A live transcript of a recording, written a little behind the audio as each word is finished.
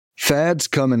Fads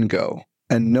come and go,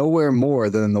 and nowhere more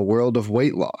than in the world of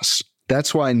weight loss.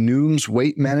 That's why Noom's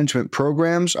weight management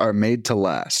programs are made to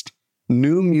last.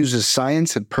 Noom uses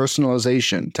science and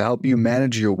personalization to help you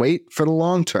manage your weight for the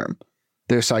long term.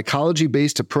 Their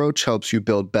psychology-based approach helps you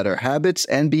build better habits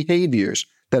and behaviors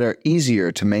that are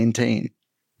easier to maintain.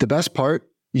 The best part?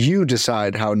 You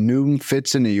decide how Noom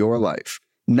fits into your life,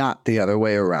 not the other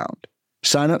way around.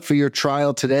 Sign up for your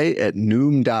trial today at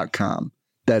Noom.com.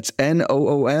 That's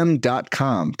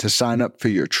Noom.com to sign up for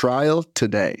your trial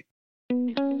today.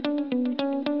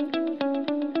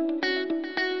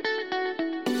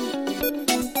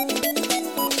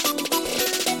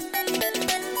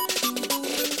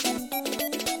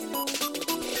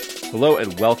 Hello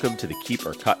and welcome to the Keep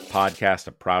or Cut podcast,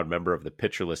 a proud member of the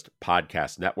Pitcher List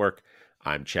Podcast Network.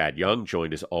 I'm Chad Young,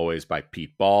 joined as always by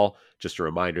Pete Ball. Just a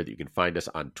reminder that you can find us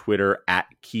on Twitter at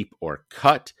Keep or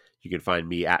Cut. You can find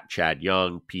me at Chad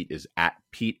Young. Pete is at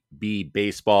Pete B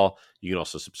Baseball. You can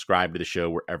also subscribe to the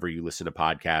show wherever you listen to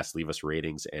podcasts. Leave us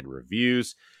ratings and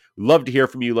reviews. We love to hear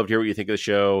from you. Love to hear what you think of the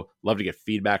show. Love to get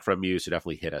feedback from you. So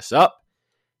definitely hit us up.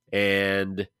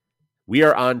 And we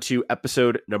are on to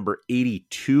episode number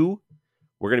 82.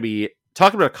 We're going to be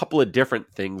talking about a couple of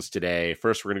different things today.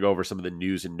 First, we're going to go over some of the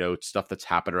news and notes, stuff that's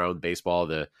happened around baseball.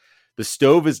 The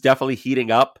stove is definitely heating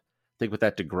up. I think with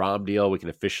that DeGrom deal, we can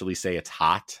officially say it's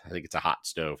hot. I think it's a hot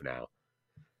stove now.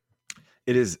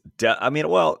 It is. I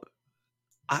was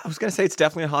going to say it's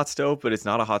definitely a hot stove, but it's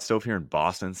not a hot stove here in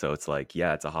Boston. So it's like,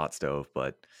 yeah, it's a hot stove,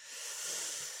 but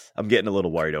I'm getting a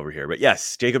little worried over here. But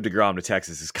yes, Jacob DeGrom to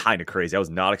Texas is kind of crazy. I was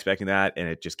not expecting that, and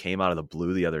it just came out of the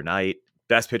blue the other night.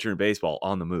 Best pitcher in baseball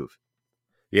on the move.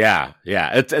 Yeah.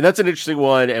 And that's an interesting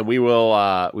one, and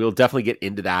we'll definitely get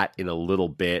into that in a little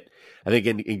bit. I think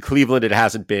in Cleveland, it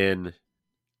hasn't been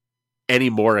any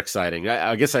more exciting.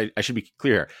 I guess I should be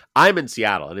clear here. I'm in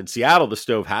Seattle, and in Seattle, the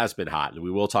stove has been hot, and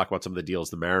we will talk about some of the deals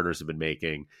the Mariners have been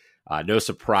making. No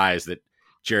surprise that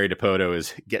Jerry Dipoto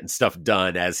is getting stuff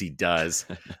done as he does.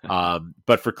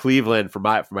 But for Cleveland, for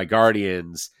my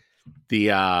Guardians,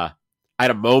 I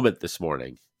had a moment this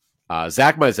morning.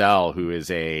 Zach Meisel, who is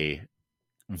a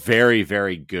very,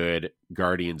 very good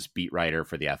Guardians beat writer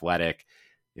for The Athletic.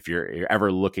 If you're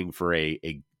ever looking for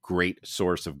a great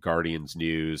source of Guardians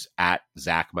news, at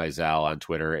Zach Meisel on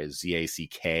Twitter is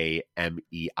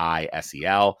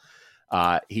ZACKMEISEL.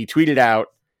 He tweeted out,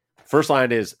 first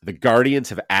line is, the Guardians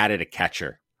have added a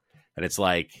catcher. And it's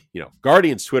like,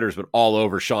 Guardians Twitter's been all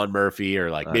over Sean Murphy, or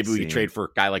like, maybe we can trade for a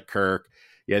guy like Kirk.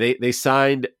 Yeah, they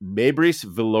signed Mabrice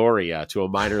Viloria to a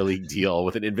minor league deal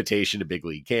with an invitation to big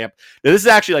league camp. Now, this is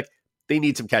actually like, they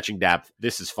need some catching depth.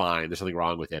 This is fine. There's nothing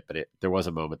wrong with it. But there was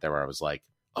a moment there where I was like,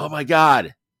 oh my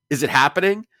God, is it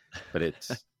happening? But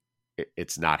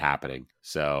it's not happening.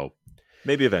 So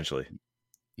maybe eventually.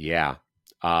 Yeah.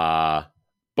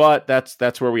 But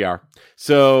that's where we are.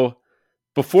 So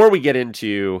before we get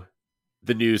into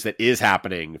the news that is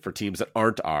happening for teams that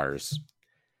aren't ours,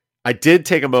 I did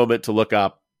take a moment to look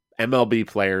up MLB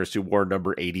players who wore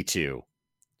number 82.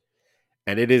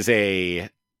 And it is a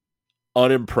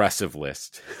unimpressive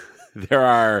list. There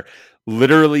are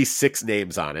literally 6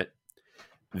 names on it.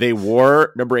 They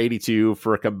wore number 82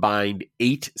 for a combined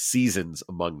 8 seasons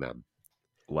among them.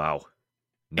 Wow.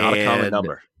 Not a common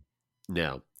number.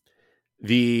 No.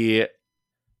 The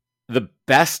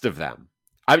best of them.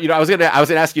 I was gonna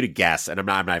ask you to guess, and I'm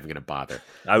not even gonna bother.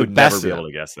 I would never be able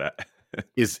to guess that.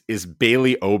 is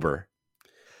Bailey Ober,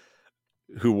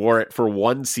 who wore it for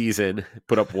 1 season,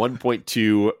 put up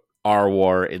 1.2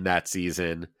 RWAR in that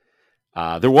season.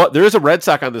 There is a Red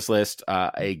Sox on this list,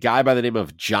 a guy by the name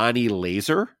of Johnny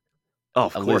Laser. Oh,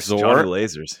 of course, Johnny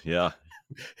Lasers. Yeah.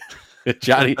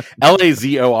 Johnny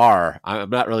Lazor. I'm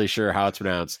not really sure how it's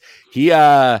pronounced.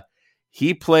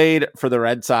 He played for the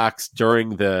Red Sox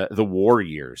during the war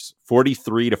years,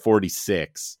 43 to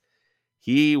 46.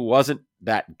 He wasn't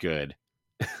that good,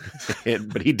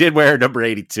 but he did wear number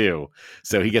 82.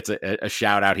 So he gets a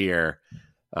shout out here.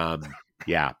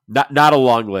 Yeah, not a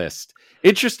long list.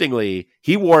 Interestingly,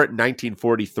 he wore it in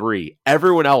 1943.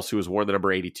 Everyone else who has worn the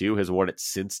number 82 has worn it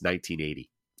since 1980.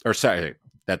 Or sorry,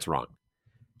 that's wrong.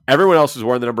 Everyone else who's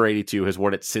worn the number 82 has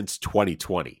worn it since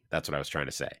 2020. That's what I was trying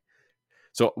to say.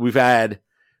 So we've had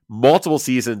multiple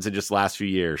seasons in just the last few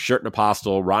years. Sherten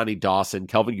Apostle, Ronnie Dawson,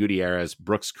 Kelvin Gutierrez,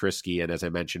 Brooks Kriske, and as I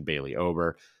mentioned, Bailey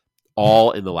Ober,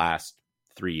 all in the last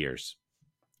 3 years.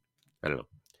 I don't know.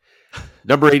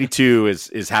 Number 82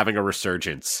 is having a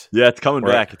resurgence. Yeah, it's coming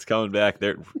back. It's coming back.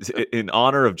 There, in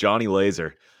honor of Johnny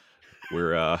Laser,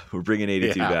 we're bringing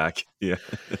 82 back. Yeah.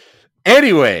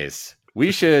 Anyways,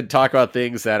 we should talk about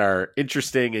things that are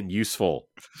interesting and useful.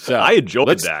 So I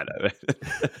enjoyed that.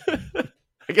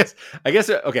 I guess.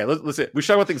 Okay, let's we should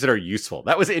talk about things that are useful.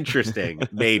 That was interesting.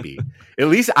 Maybe at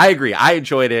least I agree. I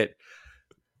enjoyed it.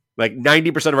 Like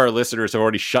 90% of our listeners have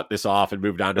already shut this off and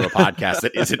moved on to a podcast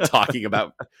that isn't talking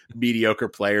about mediocre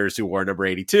players who wore number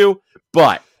 82.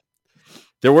 But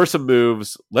there were some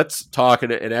moves. Let's talk,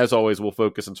 and as always, we'll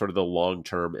focus on sort of the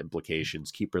long-term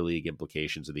implications, keeper league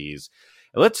implications of these.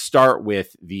 And let's start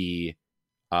with the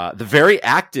very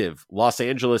active Los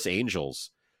Angeles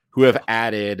Angels, who have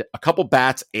added a couple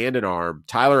bats and an arm.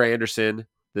 Tyler Anderson,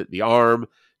 the arm,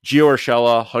 Gio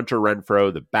Urshela, Hunter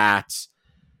Renfroe, the bats.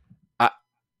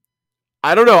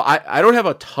 I don't know. I don't have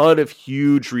a ton of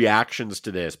huge reactions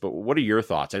to this, but what are your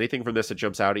thoughts? Anything from this that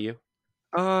jumps out at you?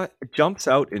 It jumps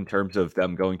out in terms of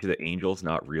them going to the Angels,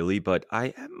 not really, but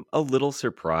I am a little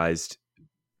surprised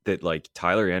that like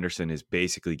Tyler Anderson is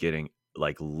basically getting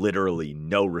like literally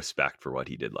no respect for what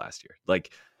he did last year.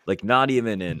 Like not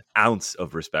even an ounce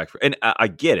of respect for, and I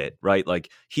get it, right?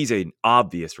 Like he's an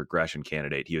obvious regression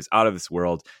candidate. He was out of this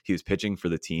world. He was pitching for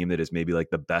the team that is maybe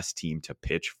like the best team to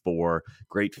pitch for,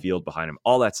 great field behind him,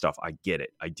 all that stuff. I get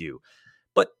it. I do.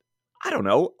 But I don't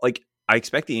know. Like I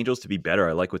expect the Angels to be better.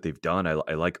 I like what they've done. I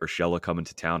like Urshela coming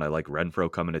to town. I like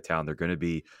Renfroe coming to town. They're going to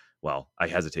be, well, I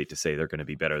hesitate to say they're going to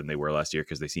be better than they were last year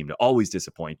because they seem to always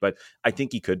disappoint. But I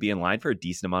think he could be in line for a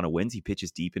decent amount of wins. He pitches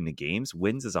deep into games.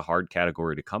 Wins is a hard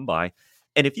category to come by.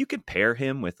 And if you could pair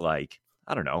him with like,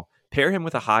 I don't know, pair him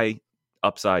with a high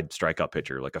upside strikeout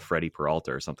pitcher like a Freddie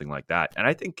Peralta or something like that. And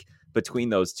I think between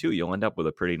those two, you'll end up with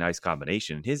a pretty nice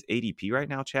combination. His ADP right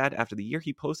now, Chad, after the year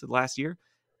he posted last year,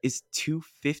 is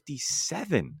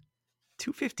 257.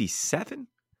 257?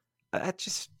 That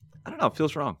just, I don't know, it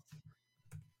feels wrong.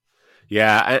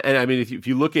 Yeah, and I mean, if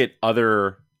you look at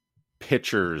other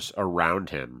pitchers around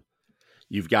him,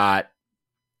 you've got,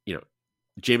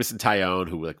 Jameson Taillon,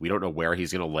 who like we don't know where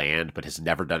he's going to land, but has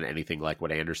never done anything like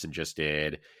what Anderson just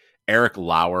did. Eric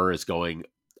Lauer is going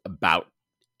about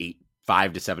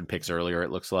 5 to 7 picks earlier,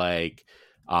 it looks like.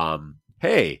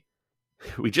 Hey,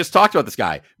 we just talked about this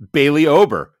guy. Bailey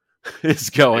Ober is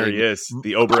going. There he is,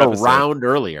 the Ober around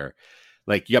earlier.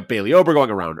 Like you got Bailey Ober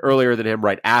going around earlier than him.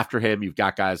 Right after him, you've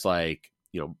got guys like,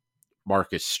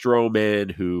 Marcus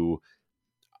Stroman, who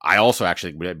I also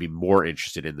actually would be more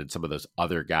interested in than some of those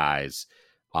other guys.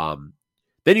 Then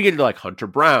you get into like Hunter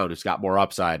Brown, who's got more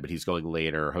upside, but he's going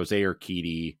later. Jose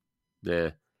Urquidy.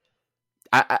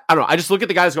 I don't know. I just look at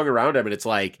the guys going around him and it's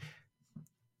like,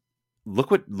 look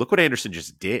what Anderson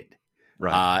just did.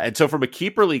 Right. And so from a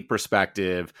keeper league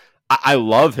perspective, I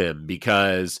love him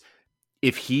because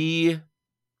if he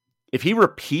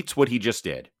repeats what he just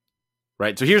did,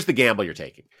 right? So here's the gamble you're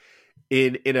taking.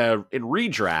 In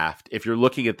redraft, if you're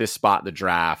looking at this spot in the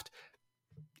draft,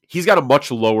 he's got a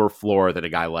much lower floor than a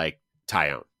guy like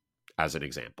Taillon, as an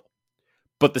example.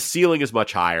 But the ceiling is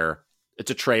much higher.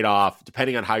 It's a trade-off.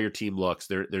 Depending on how your team looks,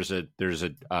 there's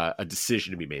a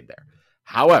decision to be made there.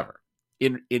 However,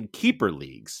 in keeper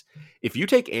leagues, if you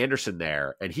take Anderson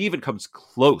there and he even comes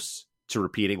close to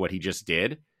repeating what he just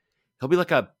did, he'll be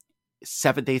like a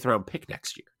 7th, 8th round pick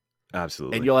next year.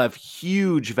 Absolutely. And you'll have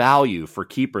huge value for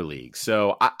keeper leagues.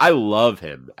 So I love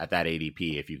him at that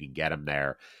ADP if you can get him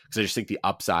there, because I just think the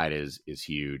upside is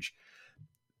huge.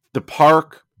 The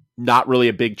park, not really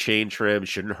a big change for him.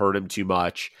 Shouldn't hurt him too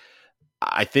much.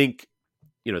 I think,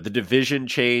 the division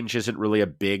change isn't really a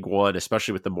big one,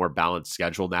 especially with the more balanced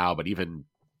schedule now. But even,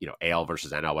 AL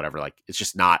versus NL, whatever, like it's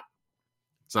just not,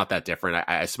 it's not that different.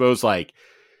 I suppose like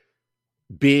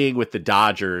being with the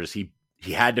Dodgers, he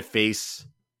had to face,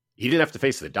 he didn't have to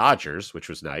face the Dodgers, which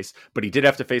was nice, but he did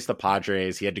have to face the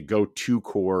Padres. He had to go 2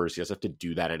 Coors. He doesn't have to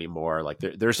do that anymore. Like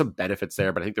there's some benefits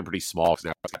there, but I think they're pretty small.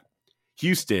 Now it's got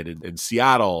Houston and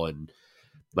Seattle, and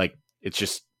like it's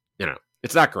just,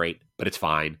 it's not great, but it's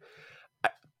fine.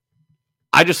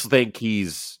 I just think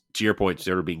he's, to your point,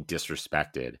 sort of being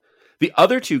disrespected. The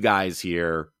other 2 guys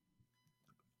here,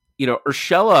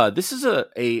 Urshela, this is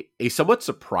a somewhat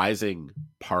surprising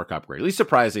park upgrade, at least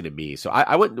surprising to me. So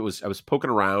I was poking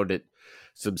around at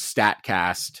some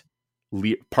StatCast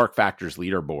Park Factors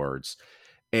leaderboards,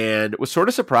 and was sort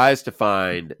of surprised to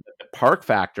find the Park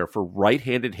Factor for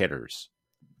right-handed hitters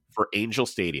for Angel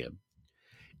Stadium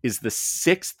is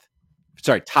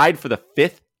tied for the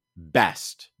 5th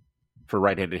best for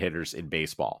right-handed hitters in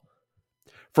baseball.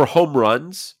 For home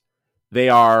runs, they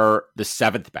are the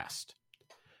 7th best.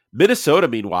 Minnesota,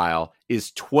 meanwhile,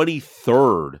 is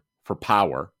 23rd for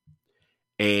power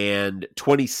and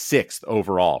 26th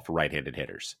overall for right-handed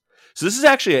hitters. So this is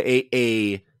actually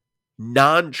a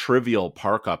non-trivial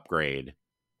park upgrade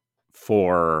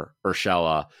for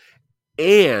Urshela.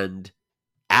 And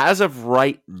as of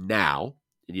right now,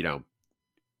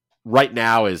 right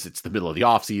now it's the middle of the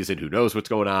offseason. Who knows what's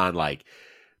going on? Like,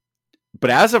 but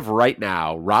as of right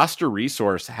now, Roster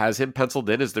Resource has him penciled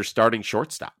in as their starting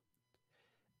shortstop.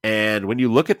 And when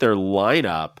you look at their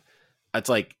lineup, it's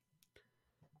like,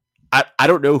 I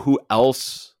don't know who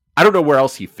else. I don't know where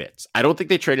else he fits. I don't think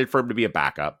they traded for him to be a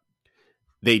backup.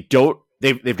 They've got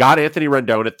Anthony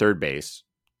Rendon at third base.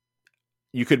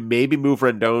 You could maybe move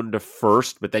Rendon to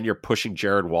first, but then you're pushing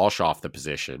Jared Walsh off the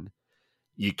position.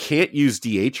 You can't use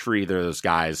DH for either of those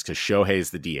guys because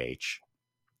Shohei's the DH.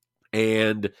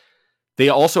 And they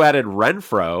also added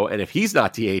Renfroe, and if he's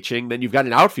not DHing, then you've got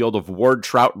an outfield of Ward,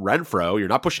 Trout, and Renfroe. You're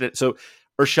not pushing it. So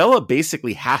Urshela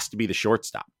basically has to be the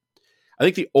shortstop. I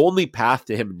think the only path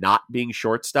to him not being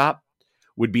shortstop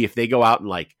would be if they go out and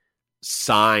like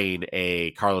sign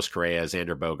a Carlos Correa,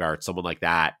 Xander Bogaerts, someone like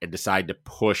that, and decide to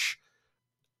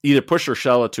either push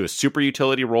Urshela to a super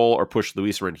utility role or push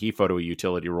Luis Rengifo to a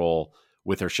utility role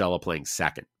with Urshela playing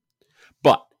second.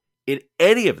 But in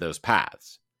any of those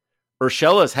paths,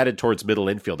 Urshela is headed towards middle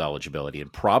infield eligibility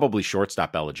and probably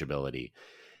shortstop eligibility.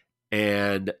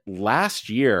 And last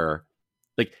year,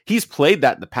 like he's played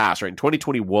that in the past, right? In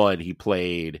 2021, he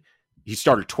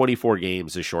started 24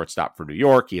 games as shortstop for New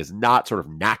York. He is not sort of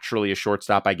naturally a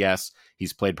shortstop, I guess.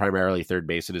 He's played primarily third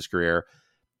base in his career.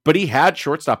 But he had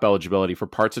shortstop eligibility for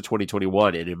parts of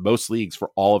 2021 and in most leagues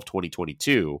for all of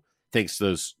 2022, thanks to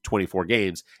those 24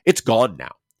 games. It's gone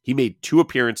now. He made 2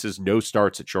 appearances, no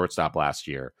starts at shortstop last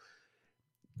year.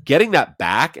 Getting that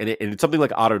back, and it's something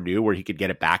like Otto New, where he could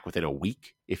get it back within a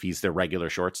week if he's their regular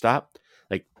shortstop,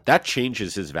 like that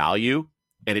changes his value,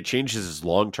 and it changes his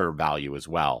long-term value as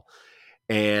well.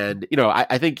 And,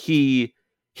 I think he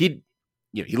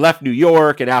left New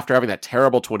York, and after having that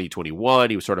terrible 2021,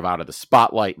 he was sort of out of the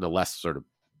spotlight in a less sort of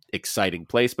exciting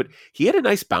place, but he had a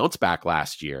nice bounce back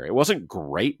last year. It wasn't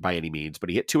great by any means, but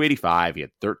he hit 285. He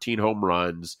had 13 home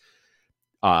runs.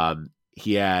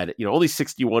 He had, only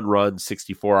 61 runs,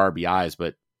 64 RBIs,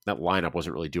 but that lineup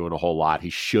wasn't really doing a whole lot. He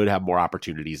should have more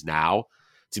opportunities now.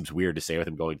 It seems weird to say with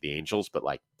him going to the Angels, but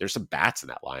like there's some bats in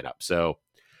that lineup. So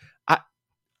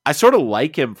I sort of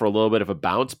like him for a little bit of a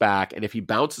bounce back. And if he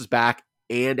bounces back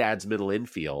and adds middle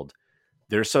infield,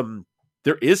 there is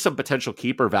some potential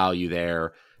keeper value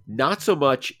there. Not so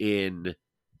much in,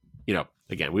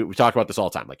 again, we talk about this all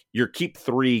the time. Like your keep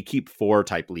 3, keep 4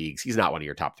 type leagues, he's not one of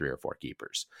your top 3 or 4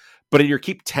 keepers. But in your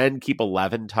keep 10, keep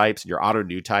 11 types and your Otto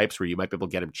New types where you might be able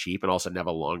to get him cheap and all of a sudden have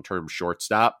a long-term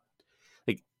shortstop,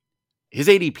 like his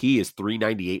ADP is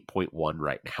 398.1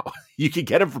 right now. You can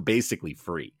get him for basically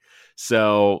free.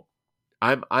 So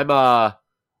I'm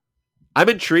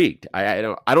intrigued.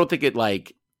 I don't think it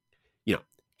like,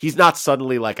 he's not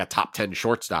suddenly like a top 10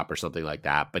 shortstop or something like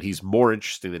that, but he's more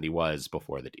interesting than he was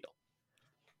before the deal.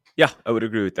 Yeah, I would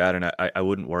agree with that. And I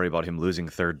wouldn't worry about him losing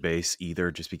third base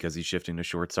either, just because he's shifting to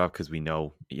shortstop, because we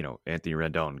know, Anthony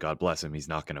Rendon, God bless him, he's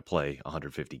not going to play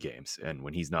 150 games. And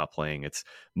when he's not playing, it's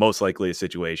most likely a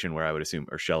situation where I would assume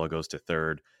Urshela goes to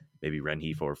third, maybe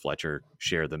Rengifo or Fletcher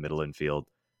share the middle infield.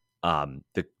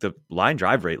 The line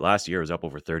drive rate last year was up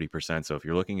over 30%. So if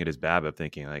you're looking at his BABIP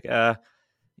thinking like, he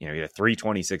had a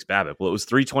 326 BABIP. Well, it was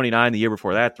 329 the year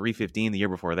before that, 315 the year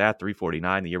before that,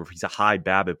 349 the year before. He's a high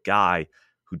BABIP guy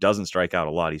who doesn't strike out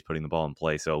a lot. He's putting the ball in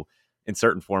play. So in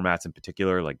certain formats in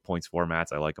particular, like points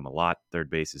formats, I like him a lot. Third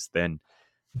base is thin.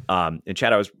 And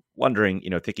Chad, I was wondering,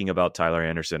 thinking about Tyler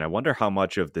Anderson, I wonder how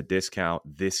much of the discount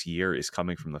this year is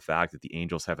coming from the fact that the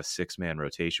Angels have a 6-man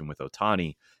rotation with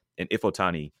Ohtani. And if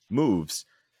Ohtani moves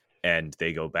and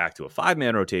they go back to a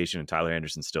 5-man rotation and Tyler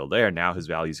Anderson's still there, now his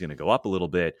value is going to go up a little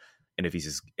bit. And if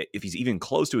he's even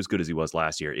close to as good as he was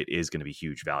last year, it is going to be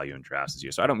huge value in drafts this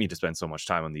year. So I don't mean to spend so much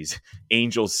time on these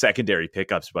Angels secondary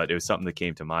pickups, but it was something that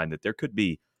came to mind that there could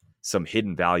be some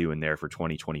hidden value in there for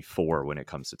 2024 when it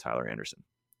comes to Tyler Anderson.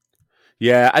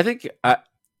 Yeah, I think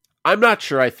I'm not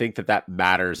sure. I think that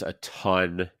matters a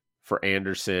ton for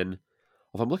Anderson.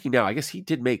 Well, I'm looking now, I guess he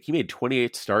made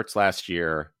 28 starts last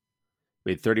year,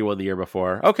 made 31 the year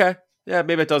before. Okay. Yeah,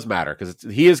 maybe it does matter because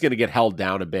he is going to get held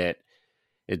down a bit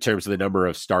in terms of the number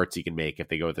of starts he can make if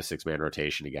they go with a 6-man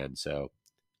rotation again. So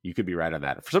you could be right on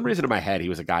that. For some reason in my head, he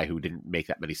was a guy who didn't make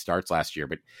that many starts last year,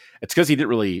 but it's because he didn't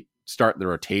really start in the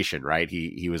rotation, right?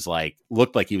 He was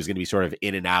looked like he was going to be sort of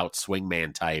in and out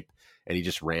swingman type, and he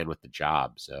just ran with the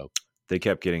job. So they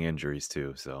kept getting injuries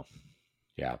too. So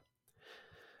yeah.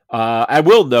 I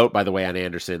will note, by the way, on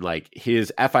Anderson, like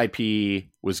his FIP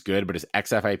was good, but his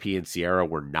xFIP and Sierra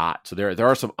were not. So there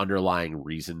are some underlying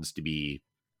reasons to be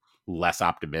less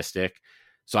optimistic.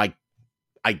 So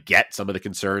I get some of the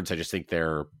concerns. I just think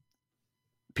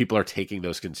people are taking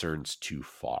those concerns too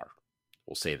far.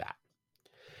 We'll say that.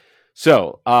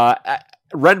 So,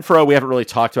 Renfroe, we haven't really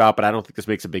talked about, but I don't think this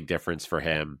makes a big difference for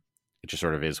him. It just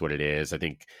sort of is what it is. I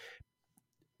think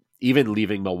even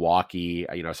leaving Milwaukee,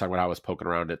 I was talking about how I was poking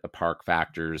around at the park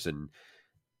factors, and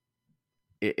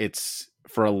it's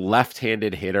for a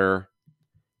left-handed hitter.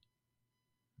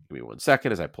 Give me 1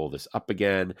 second as I pull this up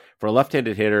again. For a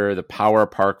left-handed hitter, the power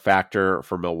park factor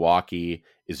for Milwaukee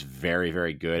is very,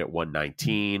 very good at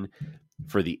 119.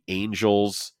 For the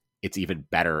Angels, it's even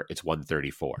better. It's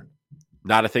 134.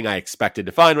 Not a thing I expected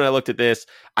to find when I looked at this.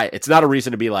 It's not a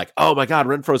reason to be like, oh my God,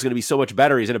 Renfroe is going to be so much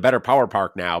better. He's in a better power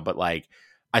park now. But like,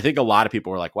 I think a lot of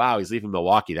people were like, wow, he's leaving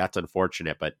Milwaukee. That's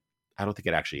unfortunate. But I don't think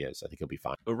it actually is. I think he'll be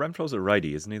fine. But Renfroe's a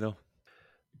righty, isn't he, though?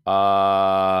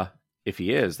 If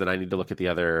he is, then I need to look at the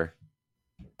other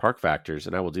park factors,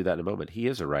 and I will do that in a moment. He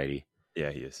is a righty.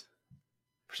 Yeah, he is.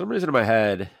 For some reason in my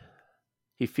head,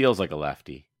 he feels like a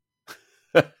lefty.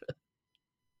 Well,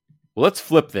 let's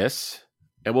flip this,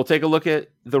 and we'll take a look at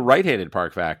the right-handed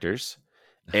park factors.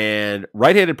 And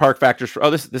right-handed park factors for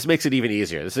this makes it even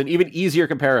easier. This is an even easier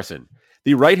comparison.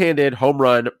 The right-handed home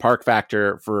run park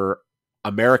factor for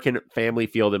American Family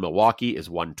Field in Milwaukee is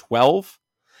 112.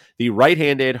 The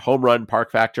right-handed home run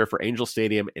park factor for Angel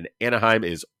Stadium in Anaheim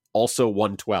is also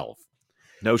 112.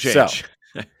 No change.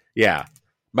 So, yeah.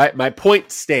 My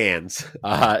point stands.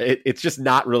 It's just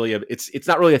not really it's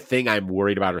not really a thing I'm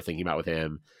worried about or thinking about with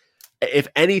him. If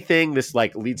anything, this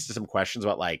like leads to some questions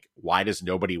about like, why does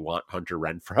nobody want Hunter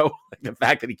Renfroe? Like the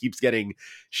fact that he keeps getting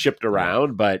shipped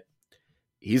around, but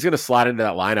he's going to slot into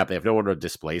that lineup. They have no one to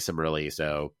displace him really.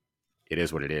 So it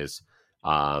is what it is.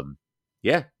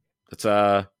 Yeah, it's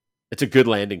a good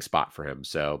landing spot for him.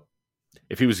 So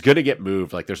if he was going to get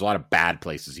moved, like there's a lot of bad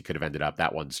places he could have ended up.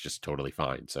 That one's just totally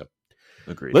fine. So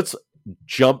agreed. Let's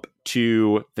jump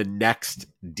to the next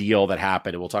deal that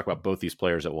happened, and we'll talk about both these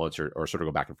players at once or sort of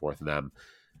go back and forth in them.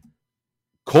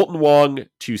 Colton Wong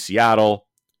to Seattle,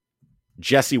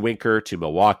 Jesse Winker to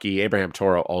Milwaukee, Abraham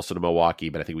Toro also to Milwaukee,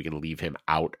 but I think we can leave him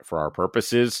out for our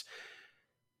purposes.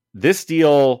 This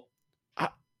deal,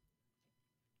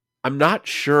 I'm not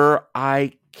sure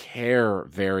I care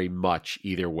very much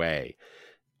either way.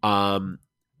 The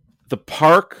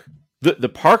park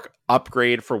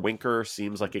upgrade for Winker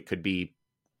seems like it could be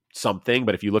something,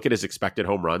 but if you look at his expected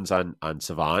home runs on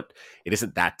Savant, it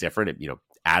isn't that different. It,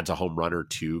 adds a home run or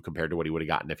two compared to what he would have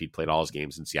gotten if he'd played all his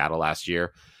games in Seattle last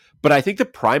year. But I think the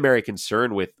primary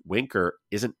concern with Winker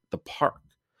isn't the park.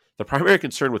 The primary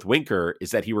concern with Winker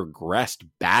is that he regressed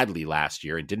badly last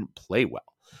year and didn't play well.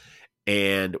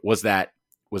 And was that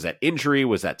injury?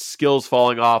 Was that skills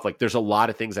falling off? Like there's a lot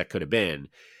of things that could have been.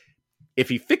 If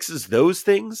he fixes those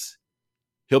things,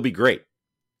 he'll be great.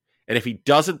 And if he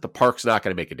doesn't, the park's not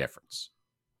going to make a difference.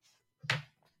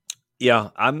 Yeah,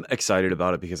 I'm excited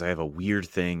about it because I have a weird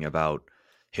thing about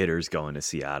hitters going to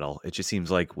Seattle. It just seems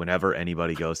like whenever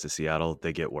anybody goes to Seattle,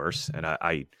 they get worse. And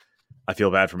I feel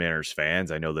bad for Mariners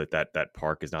fans. I know that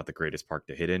park is not the greatest park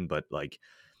to hit in, but like,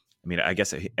 I mean, I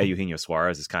guess Eugenio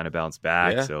Suarez has kind of bounced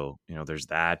back. Yeah. So, there's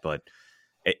that, but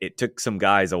it took some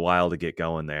guys a while to get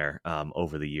going there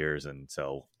over the years. And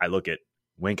so I look at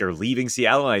Winker leaving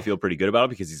Seattle and I feel pretty good about it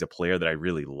because he's a player that I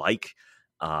really like.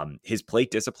 His plate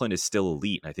discipline is still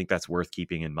elite. And I think that's worth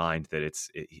keeping in mind that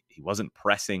he wasn't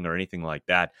pressing or anything like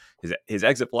that. His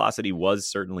exit velocity was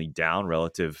certainly down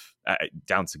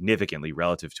significantly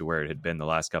relative to where it had been the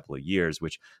last couple of years,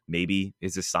 which maybe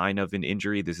is a sign of an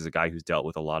injury. This is a guy who's dealt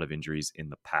with a lot of injuries in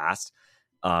the past.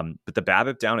 But the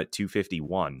BABIP down at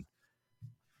 251,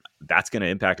 that's going to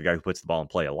impact a guy who puts the ball in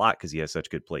play a lot because he has such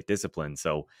good plate discipline.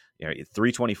 So,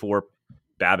 324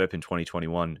 BABIP in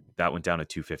 2021, that went down to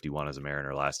 251 as a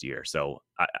Mariner last year. So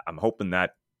I'm hoping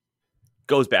that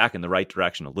goes back in the right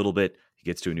direction a little bit. He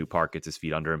gets to a new park, gets his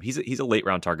feet under him. He's a late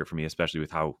round target for me, especially with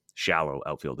how shallow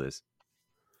outfield is.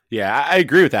 Yeah, I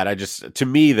agree with that. To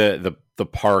me, the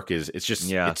park is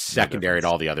it's secondary to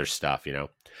all the other stuff. Yeah.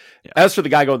 As for the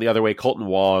guy going the other way, Colton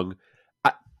Wong,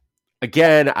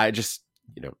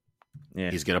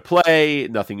 he's going to play.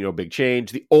 Nothing, big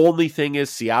change. The only thing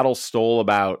is Seattle stole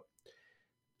about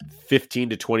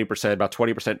 15 to 20%, about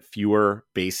 20% fewer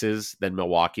bases than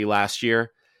Milwaukee last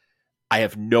year. I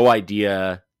have no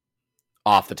idea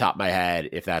off the top of my head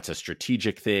if that's a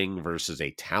strategic thing versus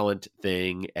a talent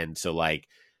thing. And so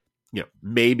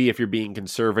maybe if you're being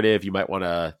conservative, you might want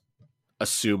to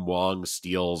assume Wong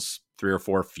steals 3 or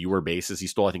 4 fewer bases. He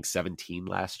stole, I think, 17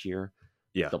 last year.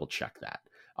 Yeah. Double check that.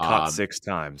 Caught 6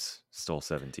 times, stole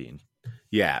 17.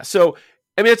 Yeah. So,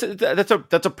 I mean, that's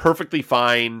a perfectly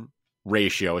fine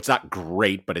ratio. It's not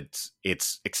great, but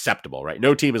it's acceptable, right?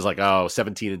 No team is like,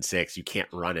 17-6, you can't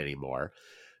run anymore.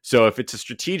 So if it's a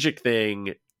strategic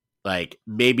thing, like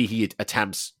maybe he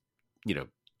attempts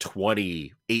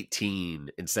 20, 18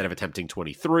 instead of attempting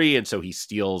 23. And so he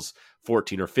steals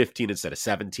 14 or 15 instead of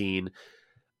 17.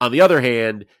 On the other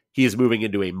hand, he is moving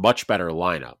into a much better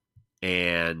lineup.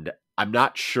 And I'm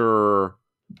not sure,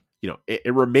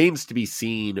 it remains to be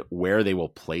seen where they will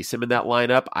place him in that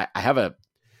lineup. I have a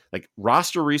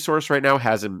roster resource right now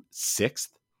has him 6th.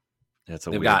 They've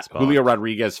weird got spot. Julio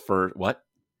Rodriguez for what?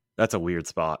 That's a weird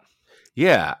spot.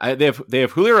 Yeah. They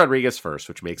have Julio Rodriguez first,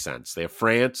 which makes sense. They have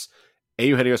France,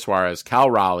 Eugenio Suarez,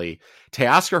 Cal Raleigh,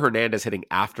 Teoscar Hernandez hitting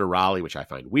after Raleigh, which I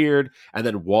find weird. And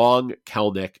then Wong,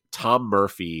 Kelnick, Tom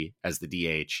Murphy as the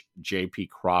DH, JP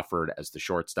Crawford as the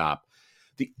shortstop.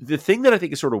 The thing that I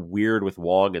think is sort of weird with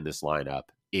Wong in this lineup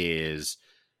is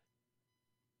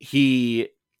you're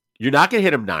not going to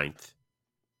hit him 9th.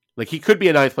 He could be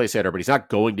a 9th place hitter, but he's not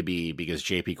going to be because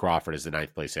JP Crawford is the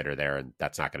 9th place hitter there, and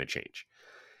that's not going to change.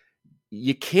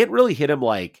 You can't really hit him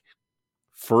 1st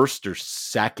or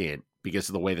 2nd because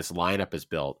of the way this lineup is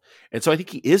built. And so I think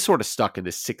he is sort of stuck in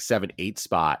this 6, 7, 8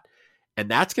 spot.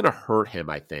 And that's going to hurt him,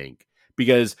 I think,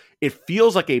 because it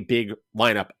feels like a big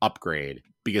lineup upgrade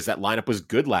because that lineup was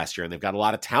good last year and they've got a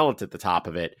lot of talent at the top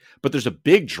of it. But there's a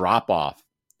big drop off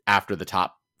after the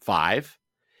top 5.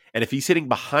 And if he's hitting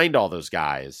behind all those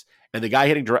guys and the guy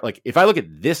hitting direct, if I look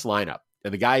at this lineup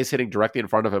and the guys hitting directly in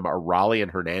front of him are Raleigh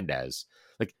and Hernandez,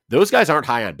 those guys aren't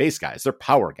high on base guys. They're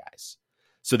power guys.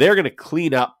 So they're going to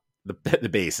clean up the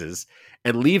bases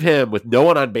and leave him with no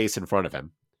one on base in front of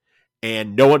him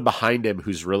and no one behind him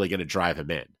who's really going to drive him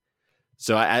in.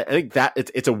 So I think that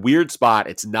it's a weird spot.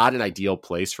 It's not an ideal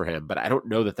place for him, but I don't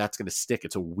know that that's going to stick.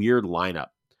 It's a weird lineup.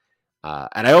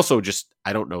 And I also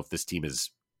I don't know if this team is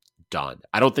done.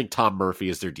 I don't think Tom Murphy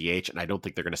is their DH, and I don't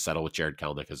think they're going to settle with Jared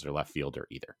Kelnick as their left fielder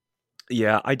either.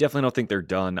 Yeah, I definitely don't think they're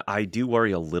done. I do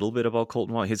worry a little bit about Kolten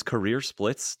Wong. His career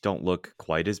splits don't look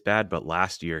quite as bad, but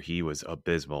last year he was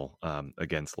abysmal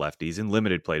against lefties in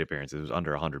limited plate appearances. It was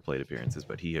under 100 plate appearances,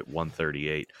 but he hit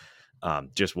 138,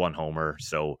 just 1 homer.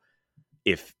 So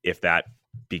if that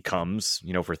becomes,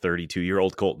 for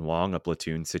 32-year-old Kolten Wong, a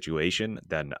platoon situation,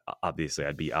 then obviously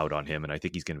I'd be out on him. And I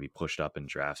think he's going to be pushed up in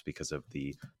drafts because of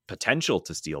the potential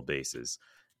to steal bases.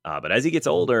 But as he gets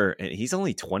older, he's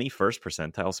only 21st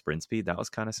percentile sprint speed. That was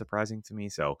kind of surprising to me.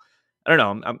 So I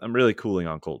don't know. I'm really cooling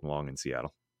on Kolten Wong in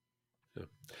Seattle. Yeah.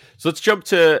 So let's jump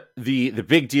to the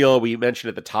big deal we mentioned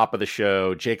at the top of the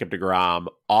show. Jacob deGrom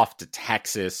off to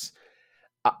Texas.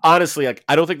 Honestly,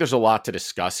 I don't think there's a lot to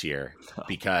discuss here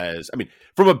because,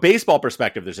 from a baseball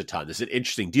perspective, there's a ton. This is an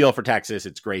interesting deal for Texas.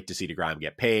 It's great to see deGrom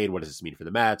get paid. What does this mean for the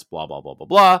Mets? Blah, blah, blah, blah,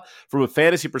 blah. From a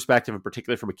fantasy perspective, and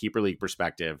particularly from a keeper league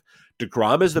perspective,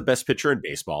 deGrom is the best pitcher in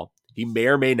baseball. He may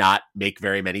or may not make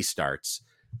very many starts.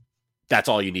 That's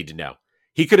all you need to know.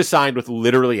 He could have signed with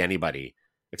literally anybody,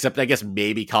 except I guess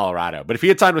maybe Colorado. But if he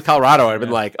had signed with Colorado, I'd have been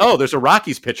like, oh, there's a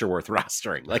Rockies pitcher worth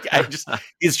rostering.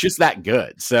 It's just that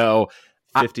good. So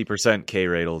 50% K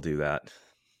rate will do that.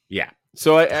 Yeah.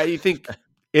 So I think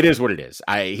it is what it is.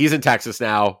 He's in Texas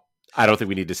now. I don't think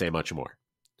we need to say much more.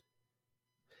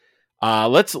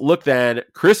 Let's look then.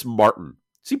 Chris Martin.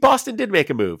 See, Boston did make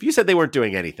a move. You said they weren't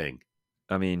doing anything.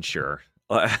 Sure.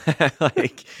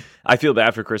 I feel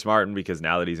bad for Chris Martin because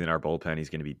now that he's in our bullpen, he's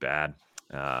going to be bad,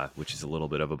 which is a little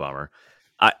bit of a bummer.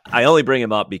 I only bring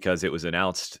him up because it was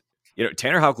announced,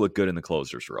 Tanner Houck looked good in the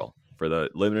closer's role. For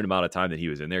the limited amount of time that he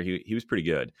was in there, he was pretty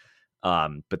good.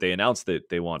 But they announced that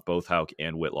they want both Houck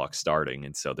and Whitlock starting,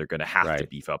 and so they're going to have to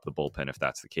beef up the bullpen if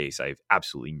that's the case. I have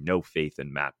absolutely no faith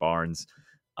in Matt Barnes.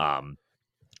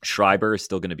 Schreiber is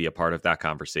still going to be a part of that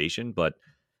conversation, but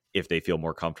if they feel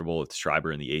more comfortable with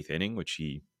Schreiber in the 8th inning, which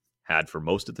he had for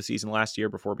most of the season last year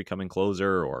before becoming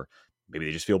closer, or maybe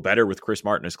they just feel better with Chris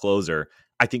Martin as closer,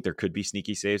 I think there could be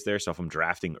sneaky saves there. So if I'm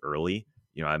drafting early,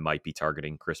 I might be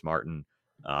targeting Chris Martin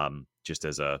just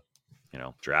as a,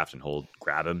 draft and hold,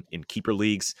 grab him in keeper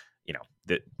leagues.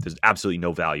 There's absolutely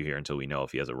no value here until we know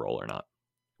if he has a role or not.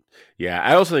 Yeah.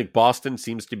 I also think Boston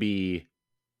seems to be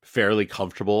fairly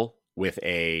comfortable with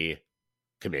a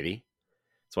committee.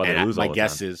 That's why they lose all the time. My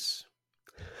guess is,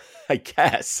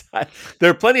 there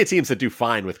are plenty of teams that do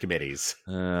fine with committees.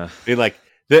 The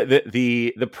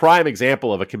prime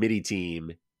example of a committee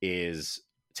team is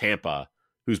Tampa,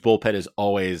 whose bullpen is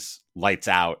always lights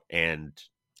out and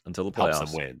until the playoffs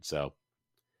helps them win. So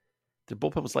the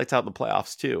bullpen was lights out in the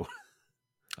playoffs too.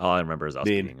 All I remember is us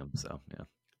beating them. So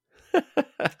yeah.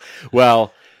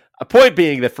 Well, a point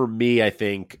being that for me, I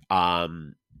think I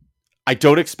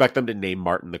don't expect them to name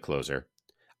Martin the closer.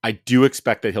 I do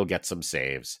expect that he'll get some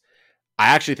saves. I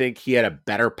actually think he had a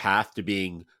better path to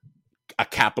being a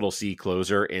capital C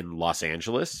closer in Los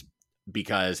Angeles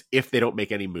because if they don't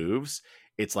make any moves,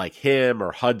 it's like him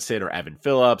or Hudson or Evan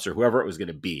Phillips or whoever it was going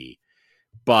to be.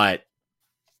 But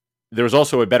there was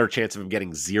also a better chance of him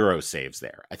getting 0 saves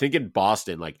there. I think in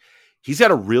Boston, like he's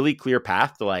got a really clear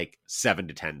path to like 7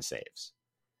 to 10 saves.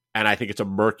 And I think it's a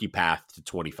murky path to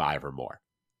 25 or more.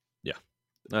 Yeah,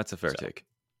 that's a fair take.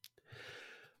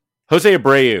 Jose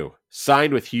Abreu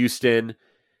signed with Houston.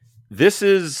 This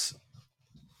is,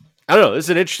 I don't know, this is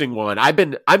an interesting one.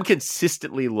 I'm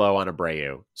consistently low on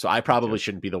Abreu, so I probably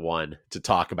shouldn't be the one to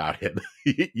talk about him.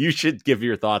 You should give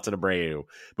your thoughts on Abreu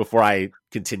before I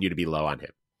continue to be low on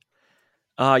him.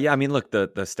 Yeah, I mean, look, the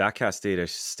StatCast data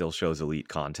still shows elite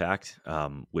contact,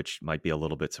 which might be a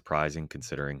little bit surprising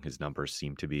considering his numbers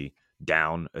seem to be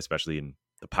down, especially in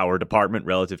the power department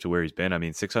relative to where he's been. I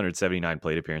mean, 679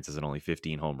 plate appearances and only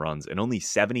 15 home runs and only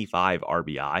 75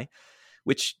 RBI,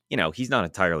 which, you know, he's not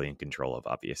entirely in control of,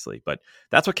 obviously, but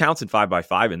that's what counts in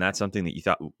 5x5. And that's something that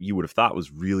you would have thought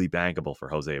was really bankable for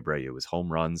Jose Abreu, was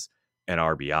home runs and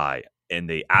RBI. And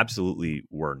they absolutely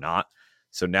were not.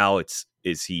 So now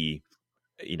is he,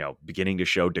 you know, beginning to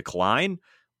show decline,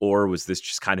 or was this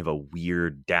just kind of a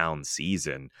weird down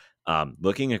season?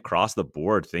 Looking across the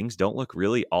board, things don't look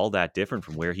really all that different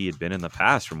from where he had been in the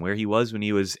past, from where he was when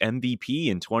he was MVP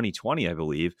in 2020, I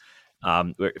believe.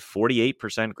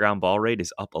 48% ground ball rate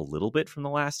is up a little bit from the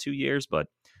last 2 years, but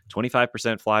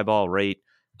 25% fly ball rate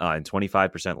and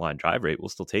 25% line drive rate, we'll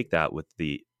still take that with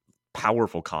the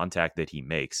powerful contact that he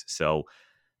makes. So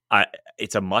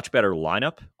it's a much better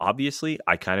lineup, obviously.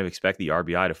 I kind of expect the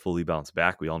RBI to fully bounce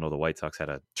back. We all know the White Sox had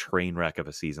a train wreck of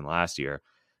a season last year.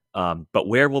 But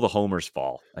where will the homers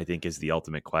fall, I think, is the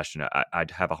ultimate question.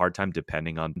 I'd have a hard time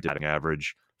depending on batting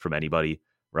average from anybody,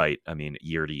 right? I mean,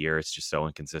 year to year, it's just so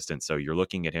inconsistent. So you're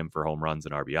looking at him for home runs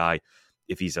and RBI.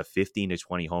 If he's a 15 to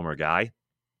 20 homer guy,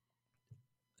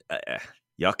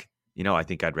 yuck. You know, I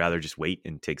think I'd rather just wait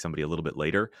and take somebody a little bit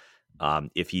later.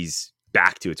 If he's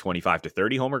back to a 25 to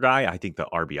 30 homer guy, I think the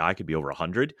RBI could be over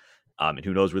 100. And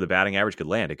who knows where the batting average could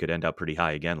land. It could end up pretty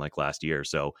high again, like last year.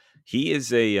 So he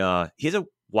has a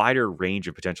wider range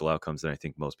of potential outcomes than I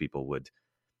think most people would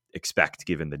expect,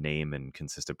 given the name and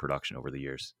consistent production over the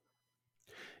years.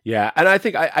 Yeah. And I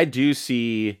think I do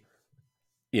see,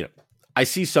 you know, I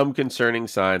see some concerning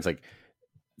signs. Like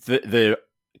the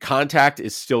contact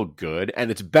is still good, and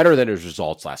it's better than his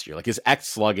results last year. Like his X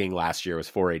slugging last year was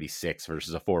 486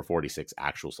 versus a 446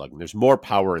 actual slugging. There's more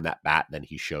power in that bat than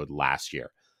he showed last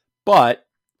year. But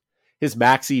his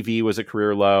max EV was a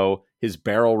career low. His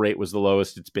barrel rate was the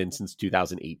lowest it's been since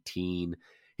 2018.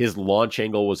 His launch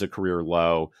angle was a career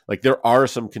low. Like there are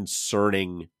some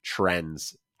concerning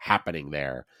trends happening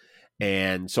there.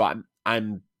 And so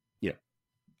I'm, you know,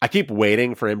 I keep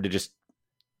waiting for him to just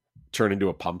turn into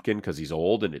a pumpkin because he's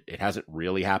old, and it hasn't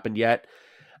really happened yet.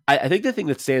 I think the thing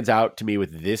that stands out to me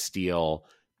with this deal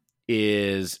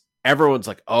is everyone's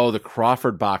like, oh, the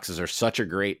Crawford boxes are such a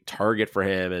great target for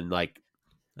him. And like,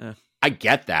 I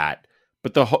get that,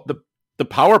 but the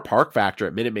power park factor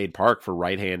at Minute Maid Park for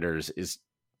right-handers is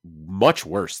much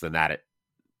worse than that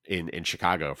in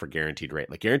Chicago for guaranteed rate.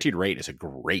 Like guaranteed rate is a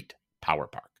great power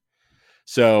park.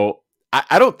 So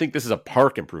I don't think this is a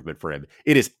park improvement for him.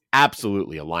 It is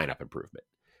absolutely a lineup improvement.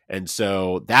 And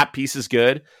so that piece is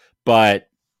good, but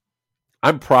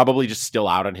I'm probably just still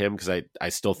out on him because I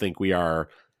still think we are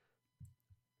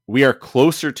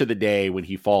closer to the day when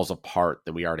he falls apart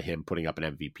than we are to him putting up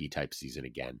an MVP type season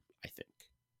again, I think.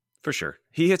 For sure.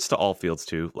 He hits to all fields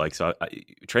too. Like, so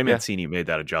Trey Mancini made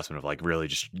that adjustment of like really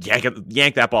just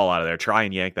yank that ball out of there, try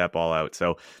and yank that ball out.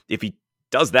 So if he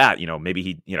does that, you know, maybe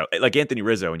he, you know, like Anthony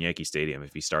Rizzo in Yankee Stadium,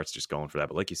 if he starts just going for that.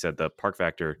 But like you said, the park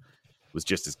factor was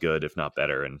just as good, if not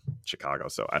better, in Chicago.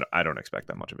 So I don't expect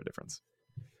that much of a difference.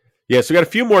 Yeah. So we got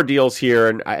a few more deals here,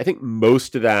 and I think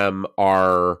most of them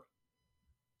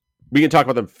we can talk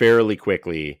about them fairly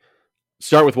quickly.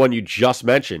 Start with one you just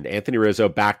mentioned, Anthony Rizzo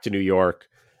back to New York.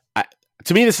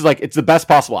 To me, this is like, it's the best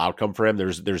possible outcome for him.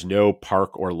 There's no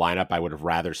park or lineup I would have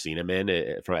rather seen him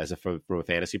in from a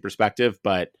fantasy perspective,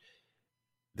 but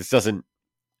it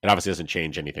obviously doesn't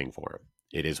change anything for him.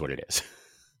 It is what it is.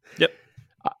 Yep.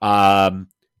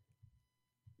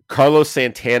 Carlos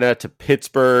Santana to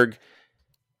Pittsburgh.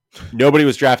 Nobody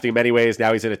was drafting him anyways.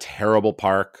 Now he's in a terrible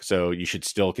park, so you should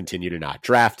still continue to not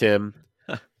draft him.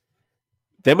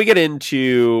 Then we get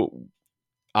into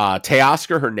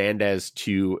Teoscar Hernandez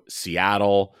to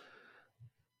Seattle.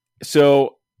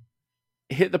 So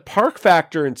the park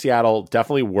factor in Seattle,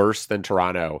 definitely worse than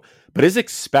Toronto, but his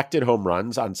expected home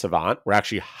runs on Savant were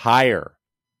actually higher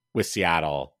with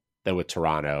Seattle than with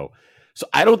Toronto. So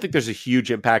I don't think there's a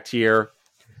huge impact here.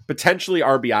 Potentially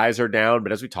RBIs are down,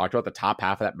 but as we talked about, the top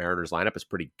half of that Mariners lineup is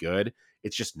pretty good.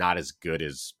 It's just not as good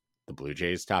as the Blue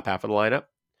Jays' top half of the lineup.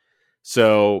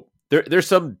 So there's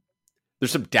some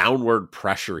downward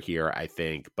pressure here, I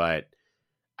think, but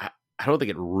I don't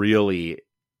think it really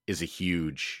is a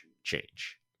huge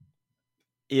change.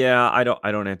 Yeah, I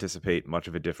don't anticipate much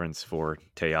of a difference for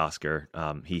Teoscar.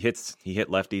 He hit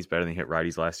lefties better than he hit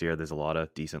righties last year. There's a lot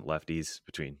of decent lefties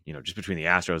between the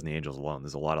Astros and the Angels alone.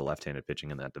 There's a lot of left-handed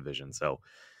pitching in that division. So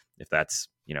if that's,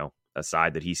 a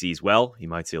side that he sees well, he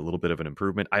might see a little bit of an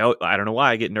improvement. I don't know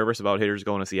why I get nervous about hitters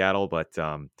going to Seattle, but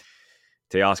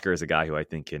Teoscar is a guy who I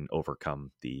think can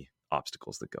overcome the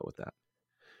obstacles that go with that.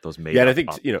 Those made and I think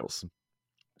obstacles.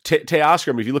 Teoscar,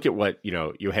 I mean, if you look at what,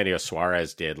 Eugenio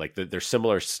Suarez did, like they're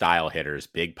similar style hitters,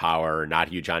 big power, not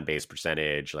huge on base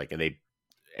percentage, and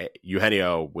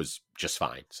Eugenio was just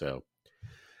fine. So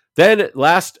then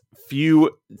last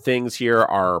few things here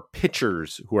are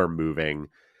pitchers who are moving.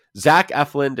 Zach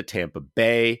Eflin to Tampa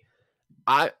Bay.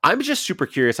 I'm just super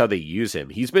curious how they use him.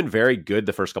 He's been very good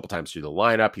the first couple times through the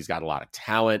lineup. He's got a lot of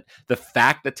talent. The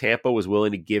fact that Tampa was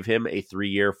willing to give him a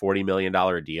 3-year, $40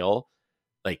 million deal,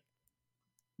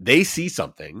 they see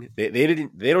something. They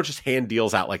don't just hand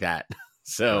deals out like that.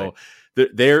 So right.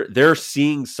 they're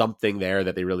seeing something there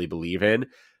that they really believe in.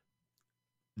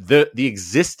 The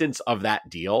existence of that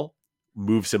deal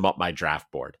moves him up my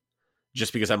draft board,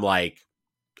 just because I'm like,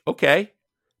 okay,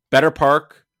 better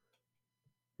park,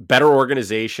 better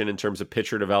organization in terms of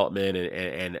pitcher development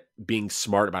and being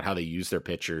smart about how they use their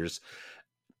pitchers.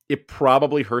 It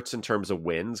probably hurts in terms of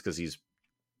wins because he's,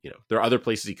 there are other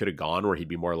places he could have gone where he'd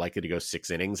be more likely to go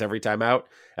 6 innings every time out.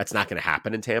 That's not going to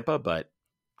happen in Tampa, but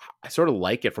I sort of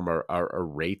like it from a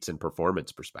rates and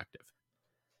performance perspective.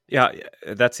 Yeah,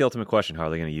 that's the ultimate question. How are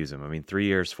they going to use him? I mean, 3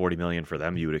 years, $40 million for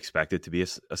them. You would expect it to be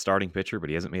a starting pitcher, but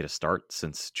he hasn't made a start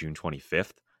since June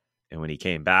 25th. And when he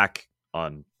came back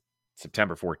on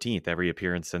September 14th, every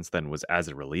appearance since then was as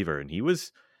a reliever. And he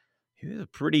was a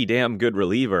pretty damn good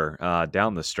reliever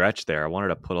down the stretch there. I wanted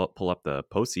to pull up the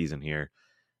postseason here.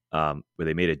 Where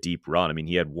they made a deep run. I mean,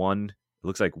 he had one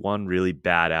really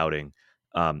bad outing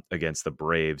against the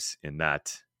Braves in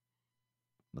that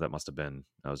must have been,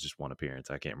 that was just one appearance.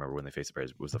 I can't remember when they faced the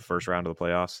Braves. It was the first round of the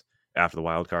playoffs after the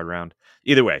wild card round.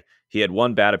 Either way, he had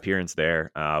one bad appearance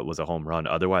there, was a home run.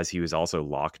 Otherwise, he was also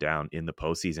locked down in the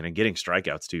postseason and getting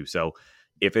strikeouts too. So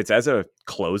if it's as a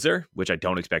closer, which I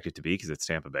don't expect it to be because it's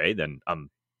Tampa Bay, then I'm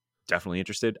definitely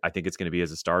interested. I think it's going to be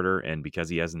as a starter, and because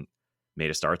he hasn't made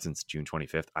a start since June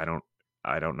 25th. I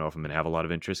don't know if I'm going to have a lot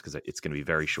of interest because it's going to be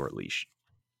very short leash.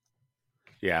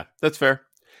 Yeah, that's fair.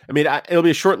 I mean, it'll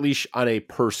be a short leash on a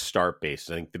per start basis.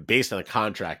 I think based on the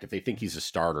contract, if they think he's a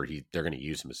starter, they're going to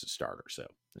use him as a starter. So,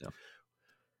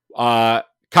 yeah.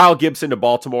 Kyle Gibson to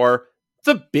Baltimore. It's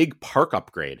a big park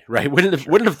upgrade, right?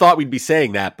 Wouldn't have thought we'd be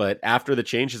saying that, but after the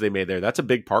changes they made there, that's a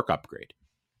big park upgrade.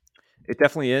 It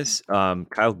definitely is.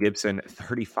 Kyle Gibson,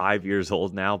 35 years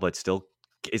old now, but still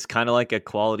is kind of like a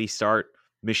quality start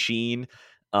machine.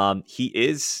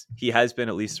 He has been,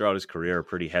 at least throughout his career, a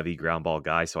pretty heavy ground ball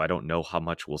guy. So I don't know how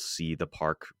much we'll see the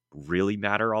park really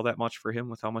matter all that much for him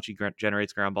with how much he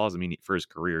generates ground balls. I mean, for his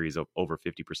career, he's over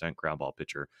 50% ground ball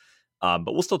pitcher.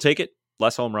 But we'll still take it.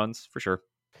 Less home runs for sure.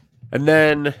 And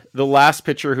then the last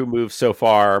pitcher who moved so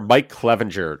far, Mike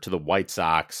Clevinger to the White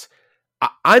Sox.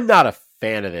 I'm not a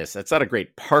fan of this. That's not a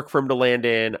great park for him to land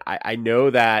in. I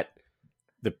know that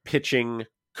the pitching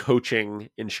coaching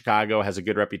in Chicago has a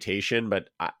good reputation, but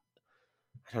I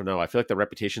don't know. I feel like the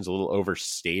reputation's a little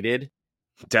overstated.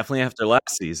 Definitely after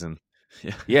last season.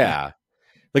 Yeah.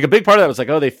 Like a big part of that was like,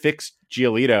 oh, they fixed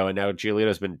Giolito and now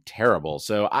Giolito's been terrible.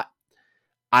 So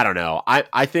I don't know.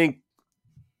 I think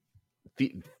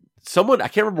someone, I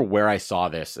can't remember where I saw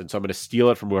this, and so I'm going to steal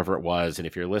it from whoever it was. And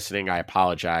if you're listening, I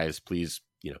apologize. Please,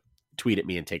 tweet at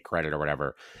me and take credit or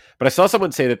whatever. But I saw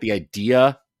someone say that the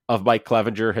idea of Mike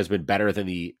Clevinger has been better than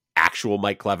the actual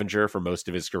Mike Clevinger for most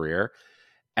of his career.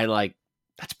 And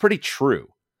that's pretty true.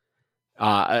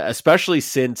 Especially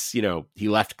since, he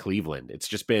left Cleveland. It's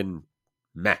just been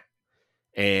meh.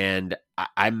 And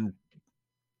I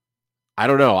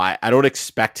don't know. I don't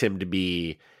expect him to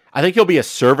be, I think he'll be a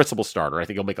serviceable starter. I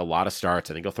think he'll make a lot of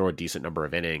starts. I think he'll throw a decent number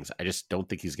of innings. I just don't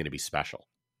think he's going to be special.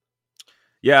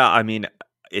 Yeah. I mean,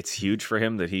 it's huge for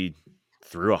him that he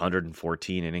threw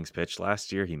 114 innings pitched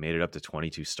last year. He made it up to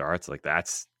 22 starts.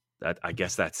 I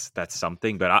guess that's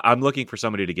something, but I'm looking for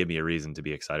somebody to give me a reason to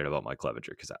be excited about Mike Clevinger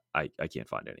because I can't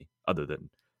find any other than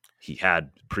he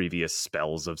had previous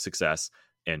spells of success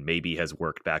and maybe has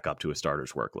worked back up to a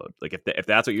starter's workload. Like if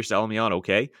that's what you're selling me on,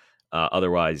 okay.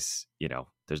 Otherwise,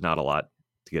 there's not a lot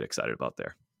to get excited about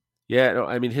there. Yeah, no,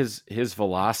 I mean his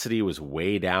velocity was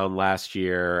way down last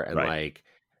year, and right.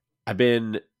 I've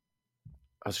been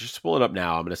I was just pulling it up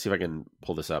now. I'm going to see if I can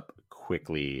pull this up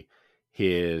quickly.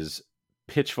 His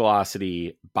pitch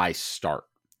velocity by start.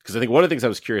 Because I think one of the things I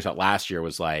was curious about last year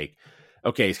was like,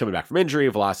 okay, he's coming back from injury,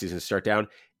 velocity's going to start down.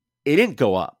 It didn't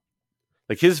go up.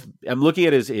 Like I'm looking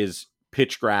at his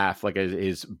pitch graph, like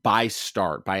his by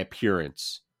start, by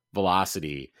appearance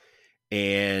velocity,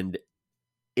 and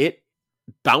it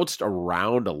bounced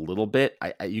around a little bit.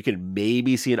 You can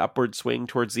maybe see an upward swing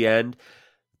towards the end,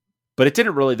 but it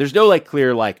didn't really, there's no like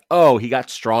clear, like, oh, he got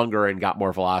stronger and got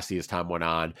more velocity as time went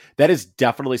on. That is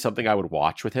definitely something I would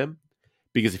watch with him,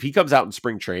 because if he comes out in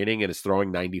spring training and is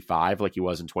throwing 95 like he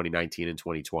was in 2019 and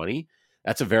 2020,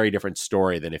 that's a very different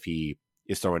story than if he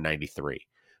is throwing 93.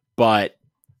 But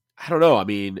I don't know. I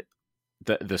mean,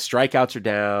 the strikeouts are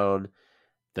down.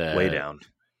 Way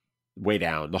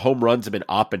down. The home runs have been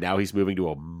up, and now he's moving to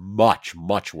a much,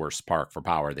 much worse park for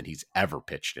power than he's ever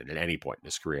pitched in at any point in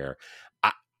his career.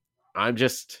 I'm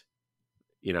just,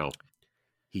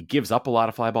 he gives up a lot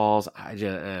of fly balls.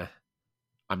 I'm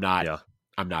not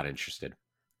interested.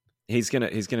 He's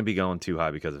gonna be going too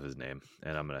high because of his name,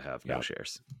 and I'm gonna have no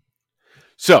shares.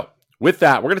 So with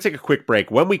that, we're going to take a quick break.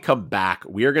 When we come back,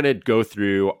 we are going to go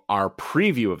through our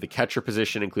preview of the catcher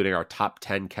position, including our top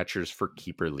 10 catchers for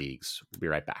keeper leagues. We'll be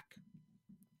right back.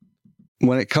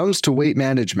 When it comes to weight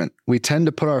management, we tend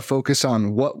to put our focus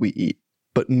on what we eat,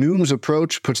 but Noom's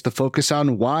approach puts the focus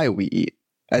on why we eat,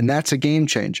 and that's a game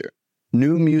changer.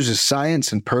 Noom uses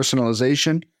science and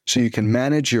personalization so you can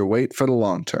manage your weight for the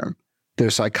long term.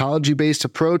 Their psychology-based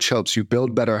approach helps you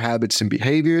build better habits and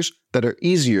behaviors that are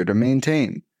easier to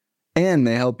maintain. And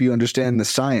they help you understand the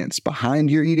science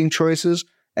behind your eating choices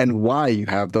and why you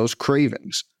have those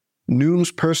cravings.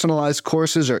 Noom's personalized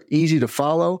courses are easy to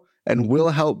follow and will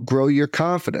help grow your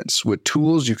confidence with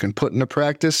tools you can put into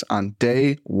practice on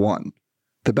day one.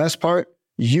 The best part?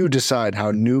 You decide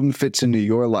how Noom fits into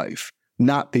your life,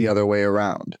 not the other way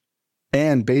around.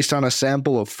 And based on a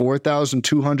sample of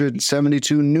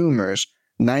 4,272 Noomers,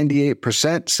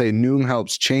 98% say Noom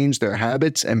helps change their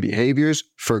habits and behaviors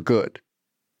for good.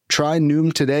 Try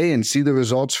Noom today and see the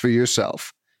results for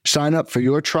yourself. Sign up for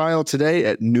your trial today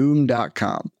at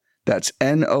Noom.com. That's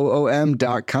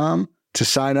Noom.com to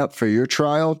sign up for your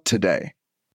trial today.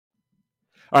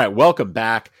 All right, welcome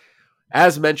back.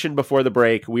 As mentioned before the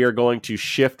break, we are going to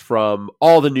shift from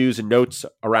all the news and notes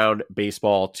around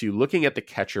baseball to looking at the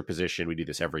catcher position. We do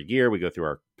this every year. We go through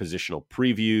our positional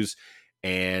previews,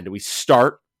 and we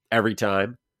start every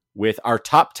time with our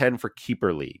top 10 for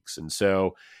keeper leagues. And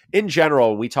so in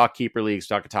general, when we talk keeper leagues,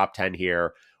 talk a top 10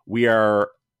 here, we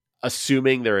are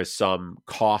assuming there is some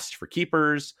cost for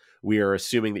keepers. We are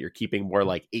assuming that you're keeping more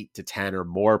like 8 to 10 or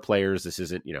more players. This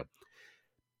isn't,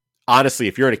 honestly,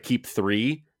 if you're in a keep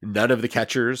 3, none of the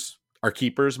catchers are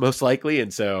keepers most likely.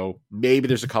 And so maybe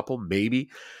there's a couple, maybe,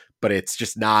 but that's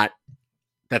just not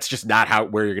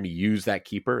where you're going to use that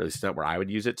keeper. At least it's not where I would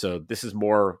use it. So this is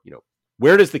more,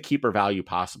 where does the keeper value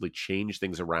possibly change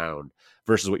things around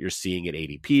versus what you're seeing at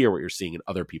ADP or what you're seeing in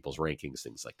other people's rankings,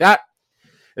 things like that.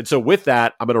 And so with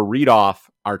that, I'm going to read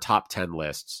off our top 10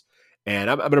 lists, and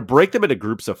I'm going to break them into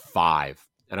groups of 5.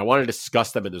 And I want to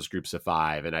discuss them in those groups of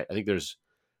 5. And I think there's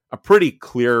a pretty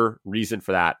clear reason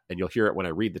for that. And you'll hear it when I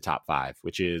read the top 5,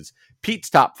 which is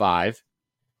Pete's top 5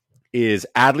 is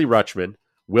Adley Rutschman,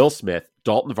 Will Smith,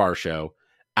 Dalton Varsho,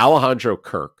 Alejandro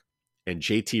Kirk, and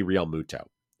JT Realmuto.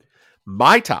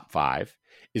 My top 5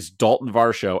 is Dalton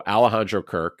Varsho, Alejandro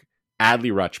Kirk,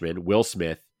 Adley Rutschman, Will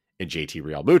Smith, and JT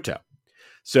Realmuto.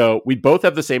 So we both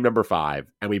have the same number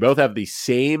 5, and we both have the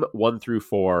same 1 through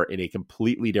 4 in a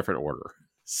completely different order.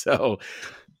 So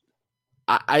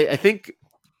I think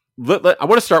I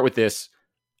want to start with this.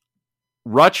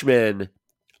 Rutschman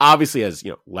obviously has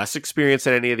less experience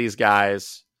than any of these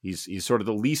guys. He's sort of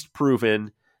the least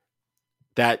proven.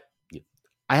 That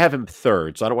I have him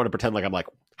 3rd, so I don't want to pretend like I'm like,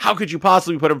 how could you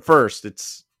possibly put him 1st?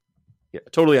 It's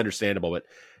totally understandable, but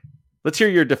let's hear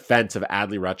your defense of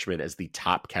Adley Rutschman as the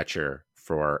top catcher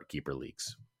for keeper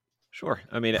leagues. Sure.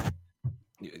 I mean,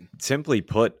 simply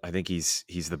put, I think he's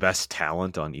the best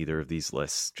talent on either of these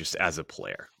lists just as a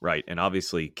player, right? And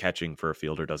obviously catching for a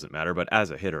fielder doesn't matter, but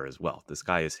as a hitter as well. This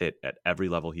guy has hit at every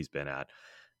level he's been at.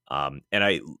 And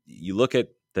you look at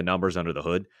the numbers under the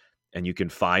hood, and you can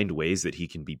find ways that he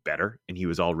can be better, and he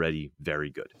was already very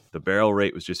good. The barrel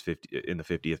rate was just in the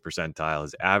 50th percentile.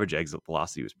 His average exit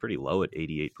velocity was pretty low at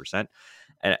 88%,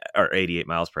 or 88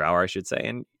 miles per hour, I should say.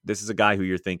 And this is a guy who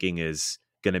you're thinking is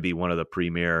going to be one of the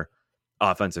premier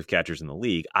offensive catchers in the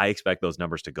league. I expect those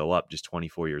numbers to go up, just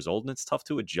 24 years old, and it's tough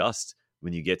to adjust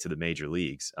when you get to the major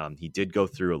leagues. He did go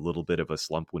through a little bit of a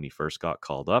slump when he first got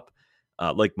called up,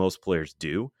 like most players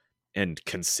do. And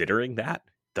considering that,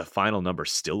 the final number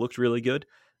still looked really good.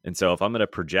 And so if I'm going to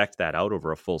project that out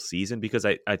over a full season, because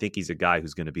I think he's a guy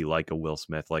who's going to be like a Will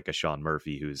Smith, like a Sean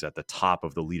Murphy, who's at the top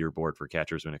of the leaderboard for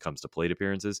catchers when it comes to plate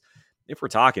appearances. If we're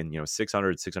talking,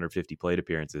 600, 650 plate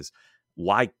appearances,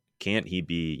 why can't he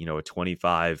be, a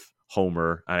 25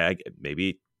 homer?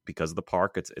 Maybe because of the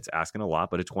park, it's asking a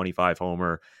lot, but a 25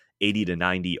 homer, 80 to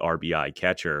 90 RBI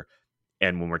catcher.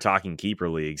 And when we're talking keeper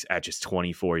leagues at just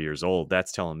 24 years old,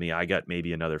 that's telling me I got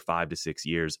maybe another 5 to 6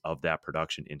 years of that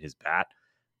production in his bat.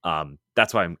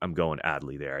 That's why I'm going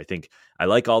Adley there. I think I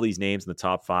like all these names in the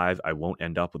top 5. I won't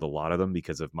end up with a lot of them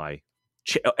because of my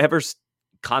ever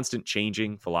constant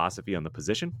changing philosophy on the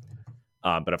position.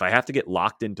 But if I have to get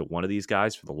locked into one of these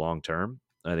guys for the long term,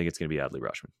 I think it's going to be Adley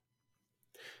Rutschman.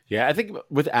 Yeah, I think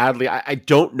with Adley, I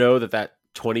don't know that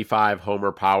 25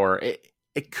 homer power,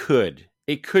 it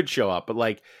could show up, but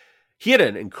like he had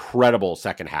an incredible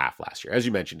second half last year. As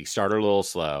you mentioned, he started a little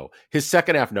slow. His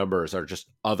second half numbers are just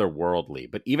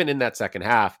otherworldly, but even in that second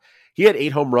half, he had 8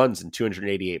 home runs and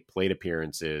 288 plate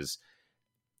appearances.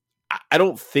 I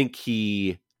don't think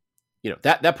he,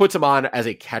 that puts him on as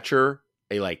a catcher,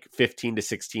 a like 15 to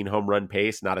 16 home run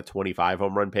pace, not a 25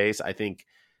 home run pace. I think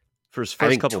for his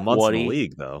first couple months in the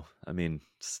league, though, I mean,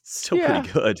 still pretty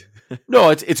good. No,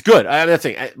 it's good. I'm not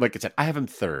saying, like I said, I have him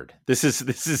third. This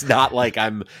is not like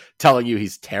I'm telling you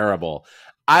he's terrible.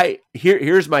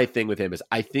 Here's my thing with him is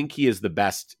I think he is the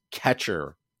best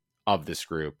catcher of this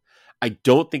group. I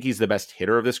don't think he's the best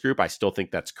hitter of this group. I still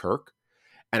think that's Kirk.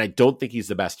 And I don't think he's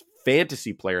the best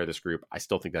fantasy player of this group. I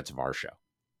still think that's Varsho.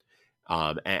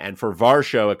 And for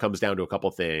Varsho, it comes down to a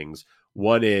couple things.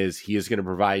 One is he is going to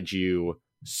provide you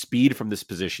speed from this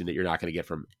position that you're not going to get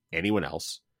from anyone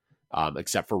else,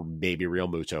 except for maybe Real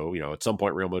Muto. At some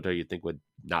point, Real Muto you'd think would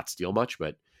not steal much,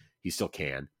 but he still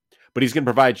can. But he's going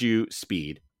to provide you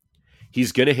speed.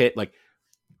 He's going to hit like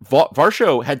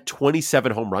Varsho had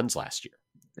 27 home runs last year.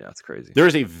 Yeah, that's crazy. There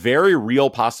is a very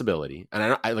real possibility,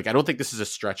 and I don't think this is a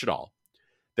stretch at all,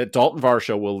 that Dalton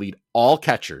Varsho will lead all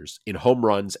catchers in home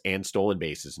runs and stolen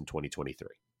bases in 2023.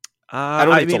 I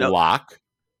don't think it's a lock,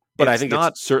 but I think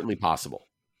it's certainly possible.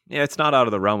 Yeah, it's not out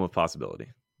of the realm of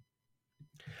possibility.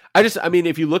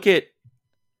 If you look at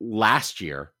last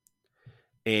year,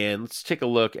 and let's take a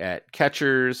look at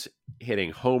catchers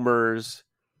hitting homers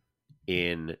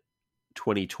in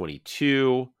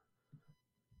 2022.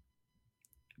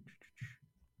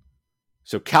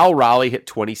 So Cal Raleigh hit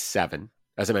 27.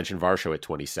 As I mentioned, Varsho hit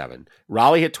 27.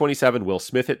 Raleigh hit 27. Will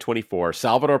Smith hit 24.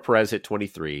 Salvador Perez hit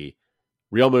 23.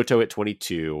 Real Muto hit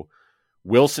 22.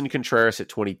 Wilson Contreras at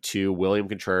 22, William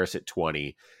Contreras at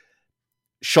 20,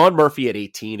 Sean Murphy at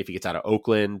 18 if he gets out of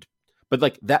Oakland. But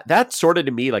like that's sort of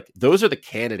to me, like those are the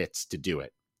candidates to do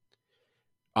it.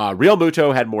 Real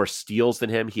Muto had more steals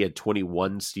than him. He had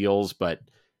 21 steals, but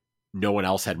no one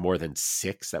else had more than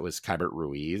 6. That was Keibert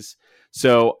Ruiz.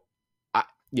 So,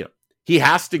 he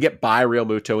has to get by Real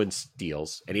Muto in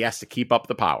steals, and he has to keep up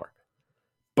the power.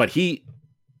 But he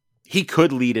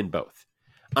could lead in both.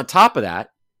 On top of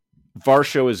that,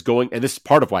 Varsho is going, and this is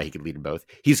part of why he could lead in both.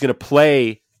 He's going to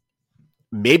play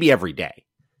maybe every day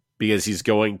because he's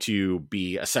going to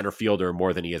be a center fielder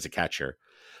more than he is a catcher.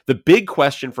 The big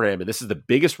question for him, and this is the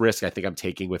biggest risk I think I'm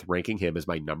taking with ranking him as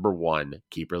my number 1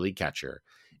 keeper league catcher,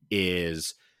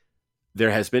 is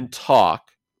there has been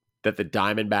talk that the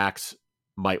Diamondbacks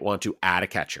might want to add a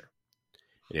catcher.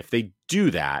 And if they do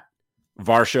that,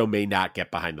 Varsho may not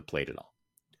get behind the plate at all.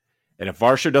 And if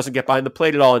Varsho doesn't get behind the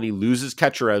plate at all and he loses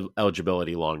catcher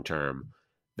eligibility long term,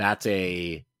 that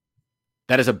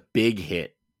is a big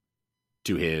hit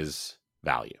to his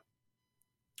value.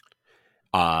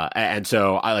 And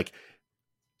so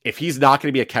if he's not going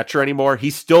to be a catcher anymore,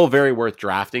 he's still very worth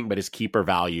drafting, but his keeper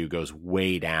value goes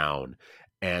way down.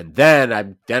 And then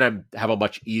I have a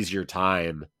much easier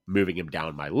time moving him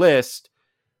down my list.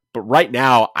 But right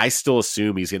now, I still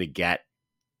assume he's going to get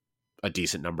a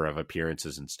decent number of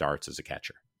appearances and starts as a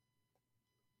catcher.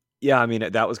 Yeah, I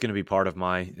mean, that was going to be part of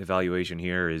my evaluation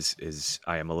here is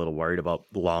I am a little worried about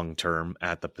long-term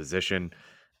at the position.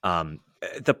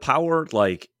 The power,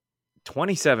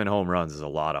 27 home runs is a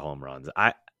lot of home runs.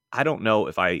 I don't know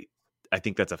if I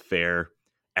think that's a fair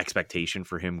expectation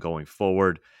for him going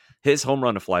forward. His home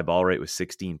run to fly ball rate was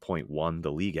 16.1.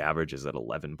 The league average is at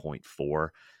 11.4.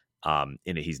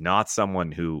 And he's not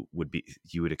someone who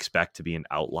you would expect to be an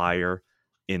outlier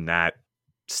in that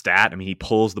stat. I mean, he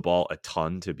pulls the ball a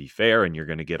ton, to be fair, and you're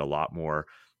going to get a lot more,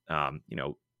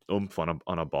 oomph on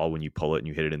a ball when you pull it and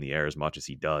you hit it in the air as much as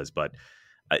he does. But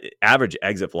average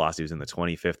exit velocity was in the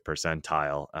 25th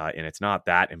percentile, and it's not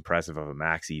that impressive of a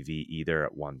max EV either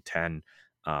at 110.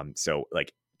 So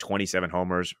 27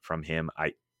 homers from him,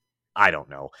 I don't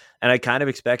know. And I kind of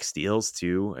expect steals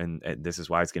too. And this is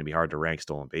why it's going to be hard to rank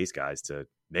stolen base guys to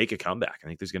make a comeback. I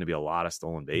think there's going to be a lot of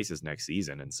stolen bases next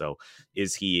season. And so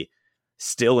is he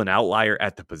still an outlier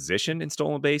at the position in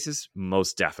stolen bases?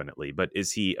 Most definitely. But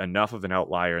is he enough of an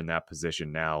outlier in that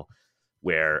position now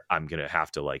where I'm going to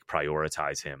have to like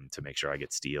prioritize him to make sure I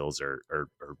get steals or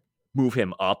move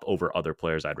him up over other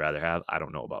players I'd rather have? I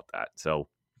don't know about that. So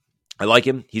I like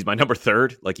him. He's my number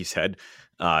 3rd, like you said,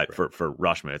 for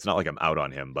Rutschman. It's not like I'm out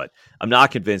on him, but I'm not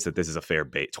convinced that this is a fair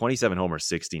bait. 27 homers,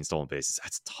 16 stolen bases.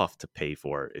 That's tough to pay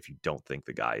for if you don't think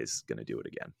the guy is going to do it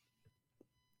again.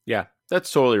 Yeah,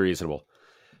 that's totally reasonable.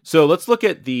 So let's look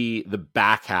at the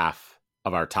back half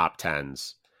of our top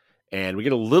 10s, and we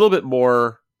get a little bit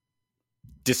more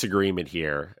disagreement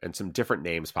here and some different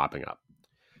names popping up.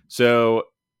 So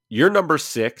your number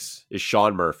 6 is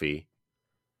Sean Murphy.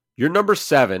 Your number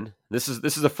 7, this is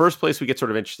the first place we get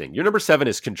sort of interesting. Your number 7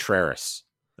 is Contreras.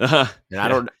 And I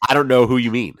don't know who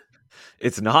you mean.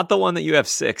 It's not the one that you have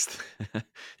 6th.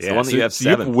 It's the one that you have 7th. You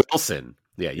have Wilson.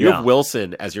 Yeah, you have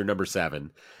Wilson as your number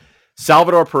 7.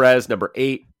 Salvador Perez, number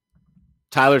 8.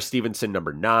 Tyler Stevenson,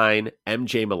 number 9.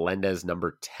 MJ Melendez,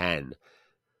 number 10.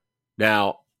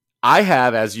 Now, I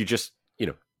have, as you just,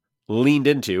 leaned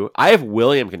into, I have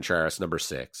William Contreras, number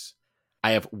 6.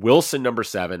 I have Wilson, number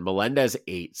 7, Melendez,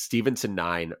 8, Stevenson,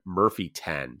 9, Murphy,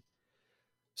 10.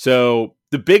 So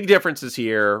the big differences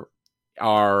here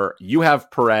are you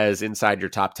have Perez inside your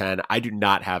top 10. I do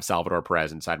not have Salvador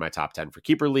Perez inside my top 10 for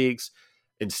keeper leagues.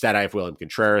 Instead, I have William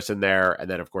Contreras in there. And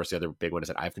then, of course, the other big one is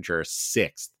that I have Contreras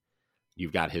 6th.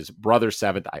 You've got his brother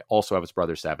 7th. I also have his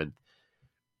brother 7th.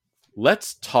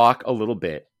 Let's talk a little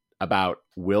bit about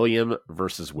William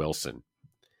versus Wilson,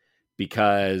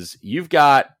 because you've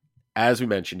got, as we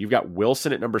mentioned, you've got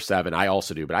Wilson at number 7. I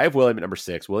also do, but I have William at number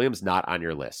 6. William's not on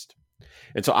your list.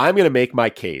 And so I'm going to make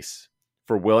my case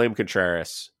for William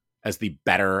Contreras as the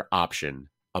better option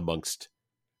amongst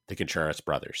the Contreras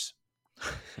brothers.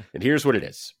 And here's what it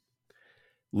is.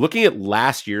 Looking at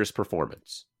last year's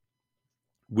performance,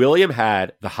 William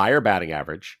had the higher batting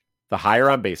average, the higher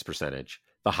on base percentage,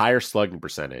 the higher slugging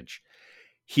percentage.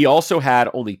 He also had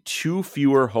only 2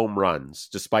 fewer home runs,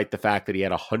 despite the fact that he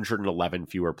had 111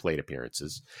 fewer plate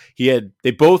appearances.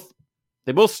 They both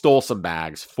stole some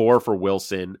bags, 4 for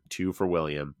Wilson, 2 for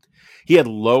William. He had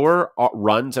lower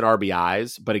runs and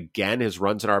RBIs, but again, his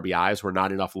runs and RBIs were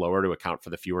not enough lower to account for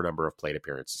the fewer number of plate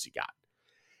appearances he got.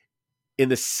 In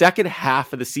the second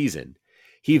half of the season,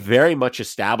 he very much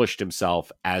established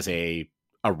himself as a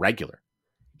regular.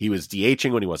 He was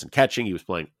DHing when he wasn't catching. He was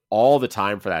playing all the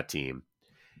time for that team.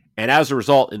 And as a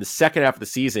result, in the second half of the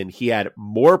season, he had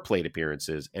more plate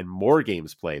appearances and more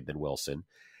games played than Wilson.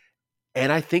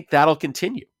 And I think that'll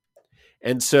continue.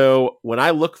 And so when I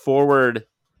look forward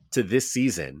to this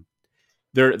season,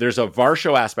 there's a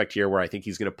Varsho aspect here where I think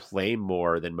he's going to play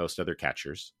more than most other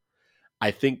catchers.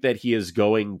 I think that he is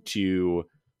going to,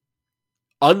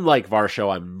 unlike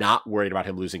Varsho, I'm not worried about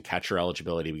him losing catcher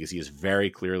eligibility because he is very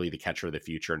clearly the catcher of the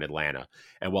future in Atlanta.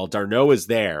 And while d'Arnaud is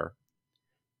there,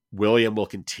 William will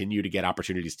continue to get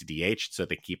opportunities to DH so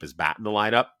they can keep his bat in the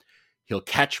lineup. He'll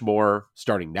catch more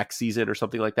starting next season or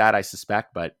something like that, I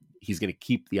suspect, but he's going to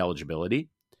keep the eligibility.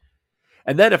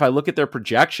 And then if I look at their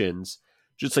projections,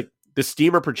 just like the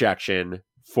Steamer projection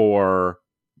for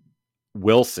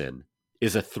Wilson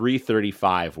is a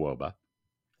 335 WOBA.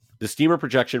 The Steamer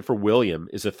projection for William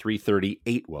is a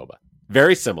 338 WOBA.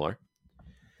 Very similar,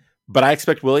 but I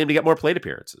expect William to get more plate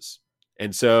appearances.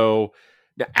 And so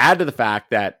now add to the fact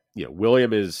that,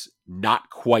 William is not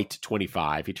quite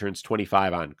 25. He turns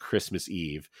 25 on Christmas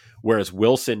Eve, whereas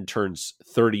Wilson turns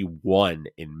 31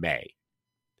 in May.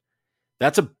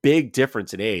 That's a big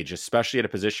difference in age, especially at a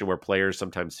position where players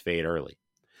sometimes fade early.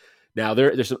 Now,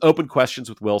 there's some open questions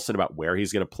with Wilson about where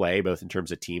he's going to play, both in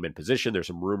terms of team and position. There's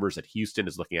some rumors that Houston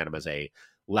is looking at him as a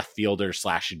left fielder /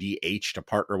 DH to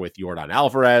partner with Yordan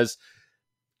Alvarez.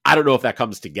 I don't know if that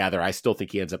comes together. I still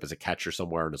think he ends up as a catcher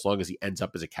somewhere. And as long as he ends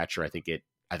up as a catcher, I think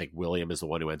William is the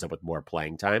one who ends up with more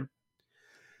playing time.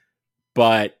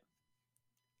 But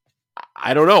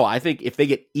I don't know. I think if they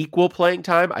get equal playing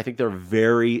time, I think they're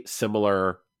very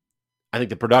similar. I think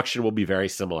the production will be very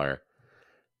similar.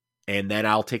 And then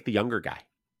I'll take the younger guy.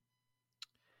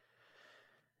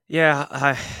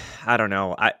 Yeah, I don't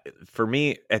know. For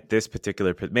me, at this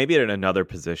particular, maybe at another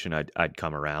position, I'd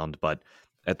come around, but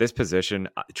at this position,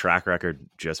 track record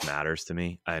just matters to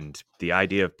me. And the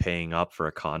idea of paying up for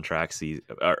a contract season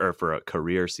or for a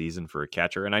career season for a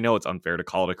catcher, and I know it's unfair to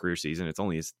call it a career season. It's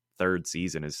only his 3rd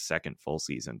season, his 2nd full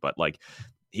season, but like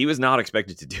he was not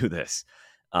expected to do this.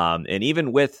 And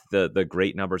even with the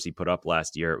great numbers he put up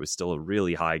last year, it was still a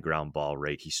really high ground ball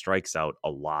rate. He strikes out a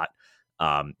lot.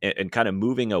 And kind of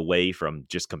moving away from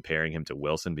just comparing him to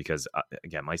Wilson, because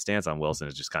again, my stance on Wilson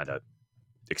is just kind of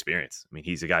experience. I mean,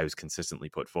 he's a guy who's consistently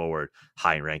put forward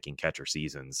high-ranking catcher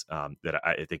seasons that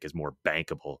I think is more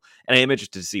bankable. And I am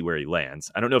interested to see where he lands.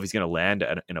 I don't know if he's going to land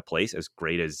in a place as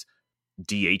great as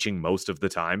DHing most of the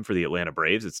time for the Atlanta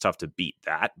Braves. It's tough to beat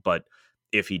that, but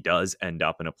if he does end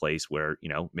up in a place where,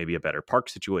 maybe a better park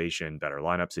situation, better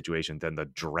lineup situation than the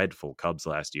dreadful Cubs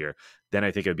last year, then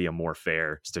I think it'd be a more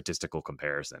fair statistical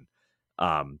comparison.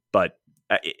 But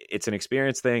it's an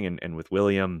experience thing. And with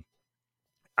William,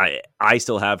 I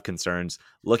still have concerns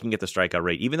looking at the strikeout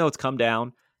rate, even though it's come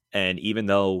down. And even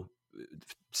though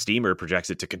Steamer projects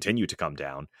it to continue to come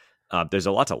down, there's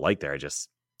a lot to like there. It's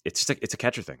a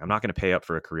catcher thing. I'm not going to pay up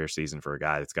for a career season for a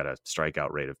guy that's got a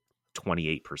strikeout rate of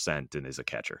 28% and is a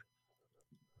catcher.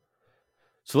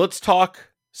 So let's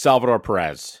talk Salvador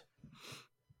Perez.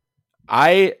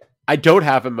 I don't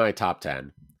have him in my top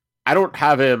 10. I don't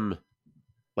have him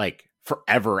like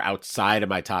forever outside of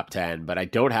my top 10, but I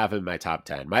don't have him in my top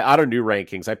 10. My Auto New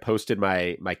rankings, I posted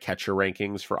my catcher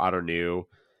rankings for Auto New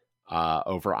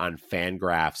over on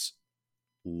Fangraphs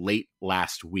late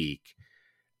last week.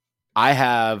 I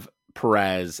have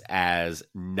Perez as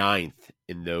 9th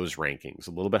in those rankings,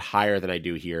 a little bit higher than I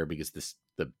do here because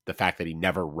the fact that he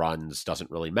never runs doesn't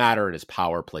really matter and his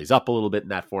power plays up a little bit in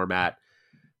that format.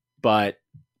 But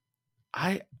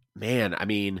I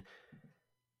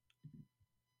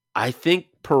think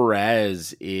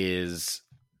Perez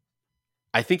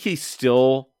I think he's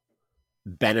still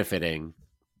benefiting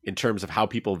in terms of how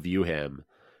people view him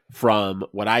from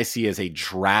what I see as a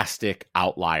drastic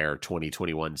outlier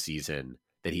 2021 season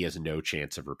that he has no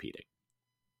chance of repeating.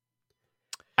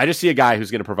 I just see a guy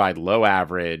who's going to provide low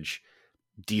average,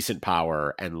 decent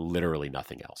power, and literally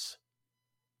nothing else.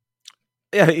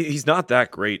 Yeah, he's not that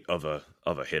great of a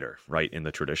hitter, right? In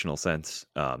the traditional sense,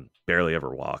 barely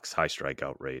ever walks, high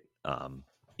strikeout rate.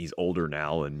 He's older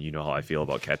now, and you know how I feel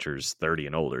about catchers 30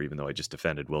 and older, even though I just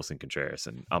defended Wilson Contreras,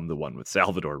 and I'm the one with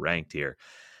Salvador ranked here.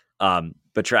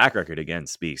 But track record again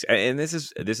speaks, and this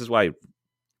is why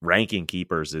ranking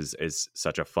keepers is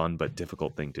such a fun but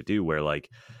difficult thing to do. Where like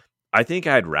I think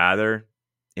I'd rather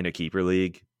in a keeper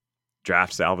league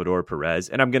draft Salvador Perez,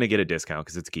 and I'm going to get a discount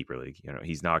because it's a keeper league.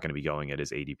 He's not going to be going at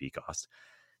his ADP cost,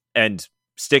 and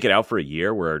stick it out for a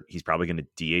year where he's probably going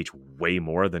to DH way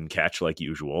more than catch like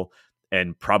usual,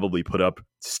 and probably put up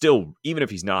still, even if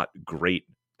he's not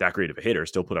that great of a hitter,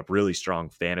 still put up really strong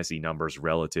fantasy numbers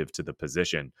relative to the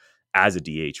position as a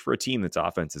DH for a team that's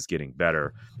offense is getting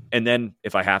better. And then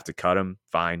if I have to cut him,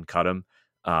 fine, cut him.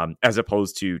 As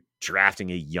opposed to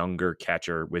drafting a younger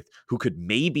catcher who could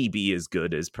maybe be as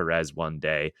good as Perez one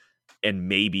day and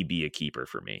maybe be a keeper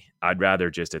for me. I'd rather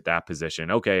just at that position,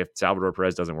 okay, if Salvador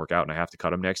Perez doesn't work out and I have to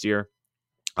cut him next year,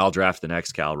 I'll draft the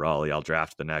next Cal Raleigh. I'll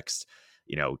draft the next,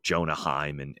 Jonah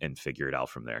Heim and figure it out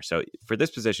from there. So for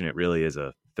this position, it really is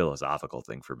a philosophical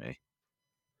thing for me.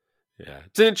 Yeah,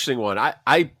 it's an interesting one.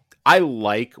 I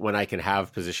like when I can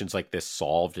have positions like this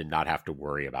solved and not have to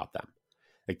worry about them.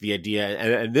 Like the idea,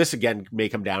 and this again may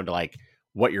come down to like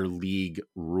what your league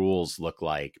rules look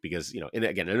like, because in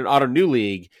an Auto New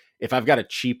league, if I can get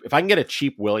a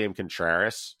cheap William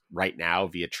Contreras right now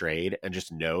via trade and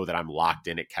just know that I'm locked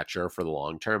in at catcher for the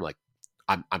long term, like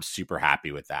I'm super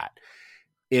happy with that.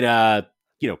 In a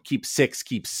keep 6,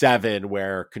 keep 7,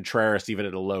 where Contreras even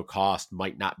at a low cost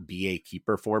might not be a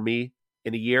keeper for me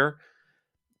in a year,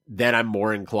 then I'm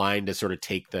more inclined to sort of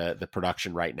take the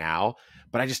production right now.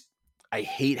 But I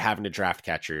hate having to draft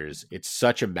catchers. It's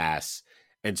such a mess.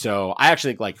 And so I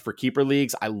actually think like for keeper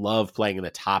leagues, I love playing in the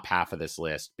top half of this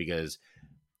list because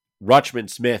Rutschman,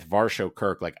 Smith, Varsho,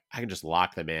 Kirk, like I can just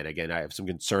lock them in. Again, I have some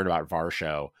concern about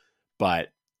Varsho, but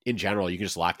in general, you can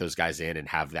just lock those guys in and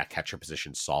have that catcher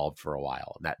position solved for a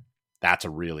while. And that's a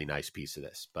really nice piece of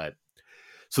this. But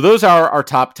so those are our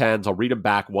top 10s. I'll read them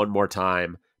back one more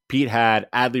time. Pete had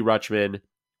Adley Rutschman,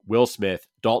 Will Smith,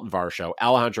 Dalton Varsho,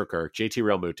 Alejandro Kirk, JT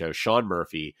Realmuto, Sean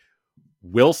Murphy,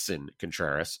 Wilson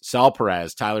Contreras, Sal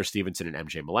Perez, Tyler Stevenson, and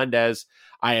MJ Melendez.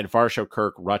 I had Varsho,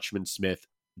 Kirk, Rutschman, Smith,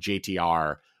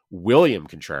 JTR, William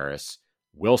Contreras,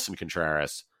 Wilson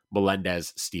Contreras,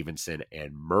 Melendez, Stevenson,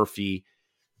 and Murphy.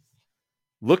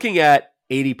 Looking at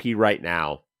ADP right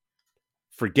now,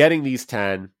 forgetting these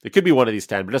 10, it could be one of these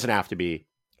 10, but it doesn't have to be.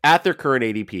 At their current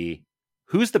ADP,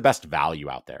 who's the best value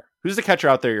out there? Who's the catcher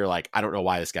out there you're like, I don't know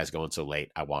why this guy's going so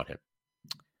late. I want him.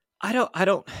 I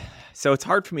don't. So it's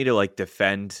hard for me to like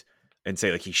defend and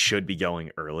say like he should be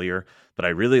going earlier. But I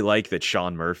really like that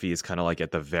Sean Murphy is kind of like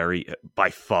at by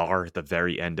far at the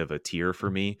very end of a tier for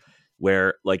me,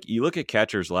 where like you look at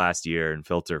catchers last year and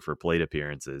filter for plate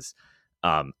appearances.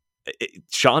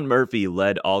 Sean Murphy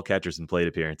led all catchers in plate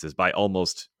appearances by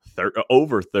almost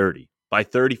over 30, by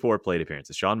 34 plate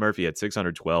appearances. Sean Murphy had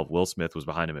 612. Will Smith was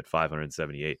behind him at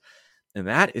 578. And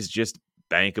that is just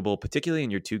bankable, particularly in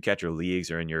your 2-catcher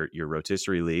leagues or in your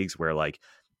rotisserie leagues where like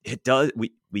it does.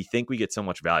 We think we get so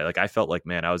much value. Like I felt like,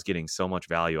 man, I was getting so much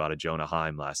value out of Jonah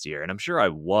Heim last year. And I'm sure I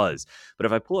was. But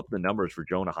if I pull up the numbers for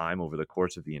Jonah Heim over the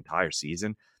course of the entire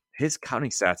season, his counting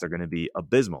stats are going to be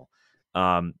abysmal.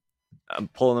 I'm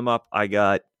pulling them up. I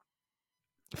got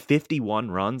 51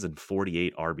 runs and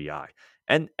 48 RBI.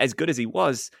 And as good as he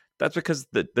was, that's because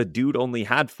the dude only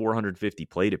had 450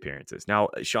 plate appearances. Now,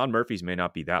 Sean Murphy's may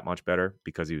not be that much better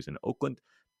because he was in Oakland,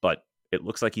 but it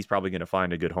looks like he's probably going to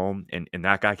find a good home. And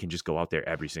that guy can just go out there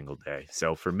every single day.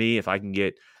 So for me, if I can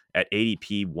get at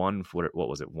ADP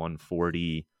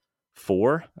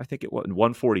 144, I think it was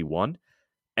 141,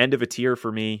 end of a tier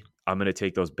for me, I'm going to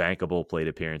take those bankable plate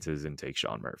appearances and take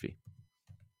Sean Murphy.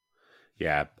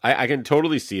 Yeah, I can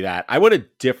totally see that. I went a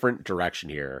different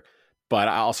direction here, but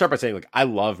I'll start by saying, like, I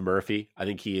love Murphy. I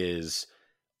think he is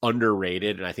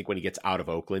underrated, and I think when he gets out of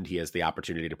Oakland, he has the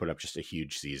opportunity to put up just a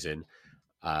huge season.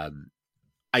 I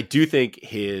do think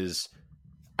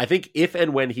I think if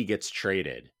and when he gets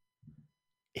traded,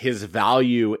 his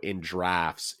value in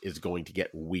drafts is going to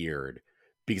get weird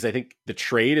because I think the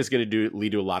trade is going to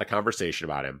lead to a lot of conversation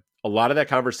about him. A lot of that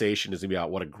conversation is going to be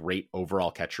about what a great overall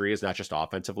catcher he is, not just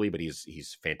offensively, but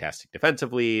he's fantastic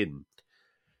defensively. And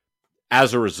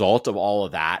as a result of all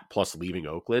of that, plus leaving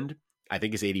Oakland, I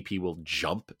think his ADP will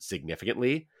jump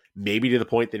significantly, maybe to the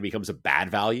point that it becomes a bad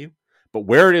value. But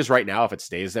where it is right now, if it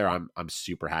stays there, I'm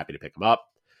super happy to pick him up.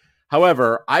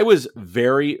 However, I was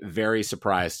very, very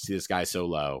surprised to see this guy so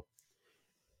low.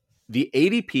 The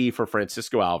ADP for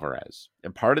Francisco Alvarez,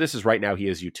 and part of this is right now he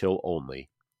is util only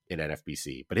in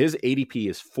NFBC, but his ADP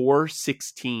is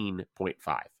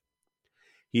 416.5.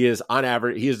 He is on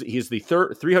average, he is the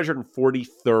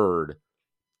 343rd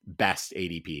best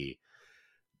ADP.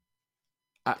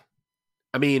 I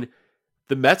mean,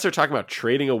 the Mets are talking about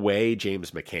trading away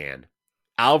James McCann.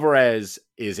 Alvarez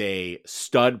is a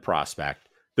stud prospect.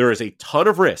 There is a ton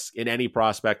of risk in any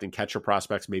prospect, and catcher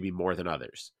prospects maybe more than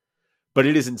others. But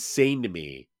it is insane to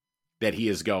me that he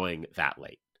is going that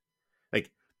late. Like,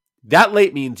 that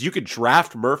late means you could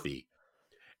draft Murphy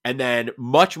and then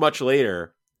much, much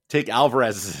later take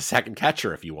Alvarez as a second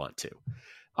catcher if you want to.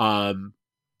 And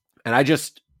I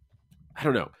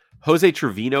don't know. Jose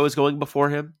Trevino is going before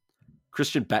him.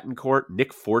 Christian Betancourt,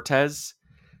 Nick Fortes,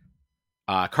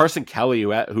 Carson Kelly,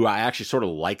 who I actually sort of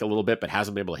like a little bit, but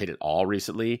hasn't been able to hit it all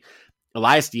recently.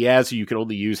 Elias Diaz, who you can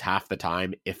only use half the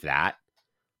time, if that.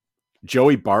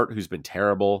 Joey Bart, who's been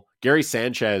terrible. Gary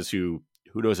Sanchez, who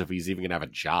knows if he's even going to have a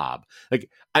job. Like,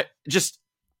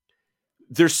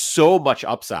 there's so much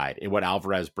upside in what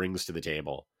Alvarez brings to the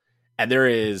table. And there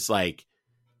is a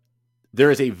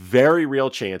very real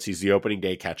chance he's the opening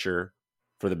day catcher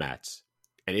for the Mets.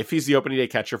 And if he's the opening day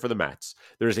catcher for the Mets,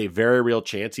 there's a very real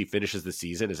chance he finishes the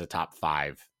season as a top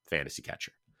 5 fantasy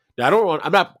catcher. Now,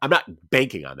 I'm not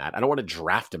banking on that. I don't want to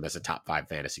draft him as a top 5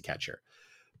 fantasy catcher.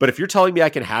 But if you're telling me I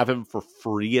can have him for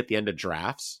free at the end of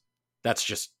drafts, that's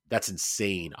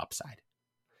insane upside.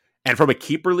 And from a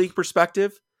keeper league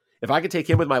perspective, if I could take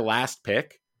him with my last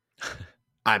pick,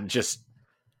 I'm just,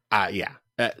 his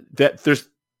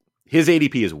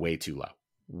ADP is way too low.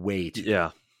 Way too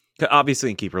low. Obviously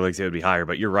in keeper leagues it would be higher,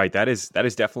 but you're right. That is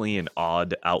definitely an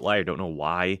odd outlier. I don't know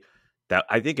why.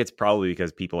 I think it's probably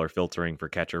because people are filtering for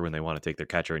catcher when they want to take their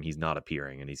catcher and he's not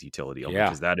appearing and he's utility only,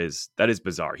 because that is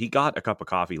bizarre. He got a cup of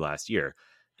coffee last year.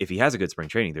 If he has a good spring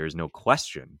training, there is no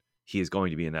question he is going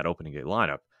to be in that opening day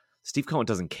lineup. Steve Cohen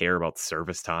doesn't care about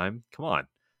service time. Come on.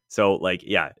 So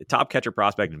top catcher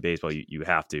prospect in baseball, you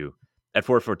have to. At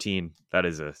 414, that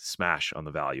is a smash on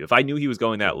the value. If I knew he was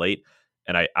going that late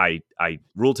and I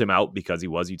ruled him out because he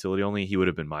was utility only, he would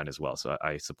have been mine as well. So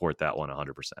I support that one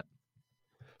 100%.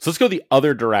 So let's go the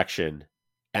other direction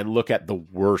and look at the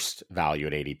worst value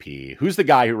at ADP. Who's the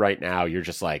guy who right now you're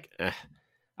just like,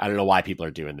 I don't know why people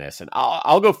are doing this. And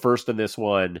I'll go first in this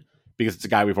one because it's a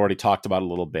guy we've already talked about a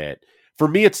little bit. For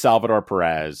me, it's Salvador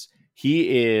Perez.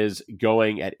 He is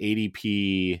going at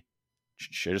ADP. I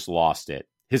just lost it.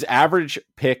 His average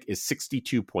pick is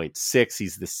 62.6.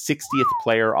 He's the 60th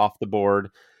player off the board.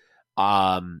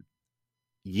 I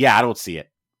don't see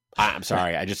it. I'm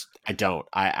sorry. I don't.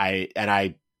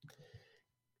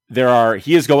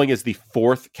 He is going as the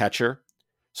 4th catcher.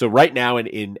 So right now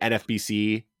in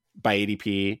NFBC by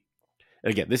ADP,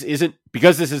 And again, this isn't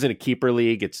a keeper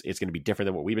league. It's going to be different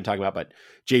than what we've been talking about. But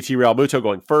JT Realmuto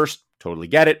going first, totally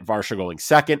get it. Varsha going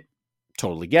second,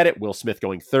 totally get it. Will Smith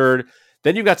going third.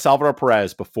 Then you've got Salvador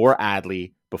Perez before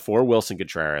Adley, before Wilson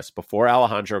Contreras, before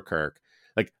Alejandro Kirk.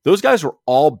 Like, those guys were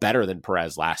all better than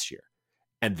Perez last year,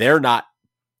 and they're not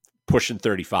pushing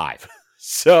 35.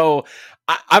 So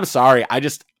I'm sorry. I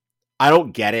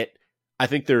don't get it. I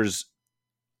think there's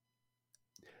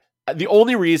the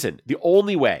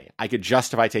only way I could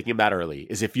justify taking him that early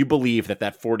is if you believe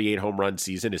that 48 home run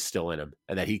season is still in him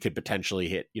and that he could potentially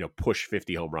hit, push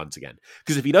 50 home runs again.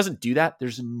 Because if he doesn't do that,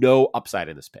 there's no upside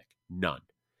in this pick. None.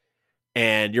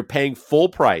 And you're paying full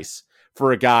price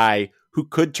for a guy who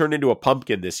could turn into a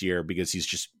pumpkin this year because he's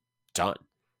just done.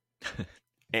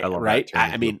 Right?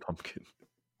 I mean, pumpkin.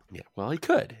 Yeah, well, he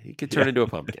could turn into a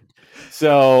pumpkin.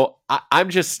 So I'm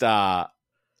just, at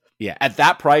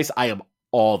that price, I am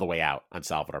all the way out on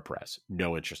Salvador Perez.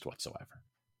 No interest whatsoever.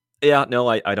 Yeah, no,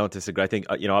 I don't disagree. I think,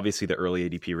 obviously the early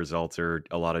ADP results are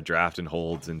a lot of draft and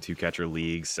holds in 2-catcher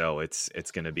leagues. So it's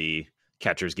going to be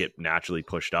catchers get naturally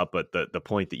pushed up. But the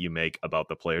point that you make about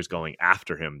the players going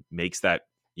after him makes that,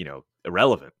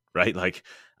 irrelevant, right? Like,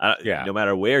 no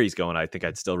matter where he's going, I think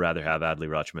I'd still rather have Adley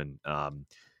Rutschman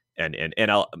and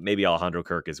maybe Alejandro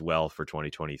Kirk as well for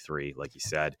 2023, like you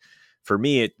said. For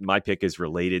me, my pick is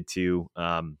related to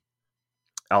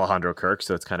Alejandro Kirk,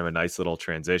 so it's kind of a nice little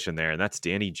transition there, and that's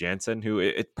Danny Jansen, who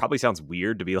it probably sounds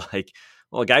weird to be like,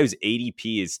 well, a guy whose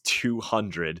ADP is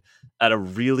 200 at a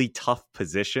really tough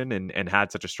position and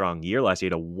had such a strong year last year,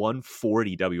 he had a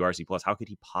 140 WRC plus. How could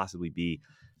he possibly be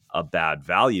a bad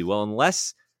value? Well,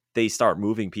 unless they start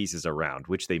moving pieces around,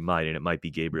 which they might, and it might be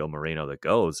Gabriel Moreno that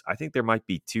goes, I think there might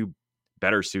be two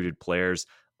better suited players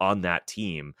on that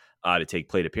team to take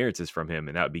plate appearances from him,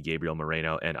 and that would be Gabriel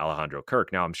Moreno and Alejandro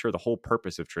Kirk. Now, I'm sure the whole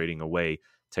purpose of trading away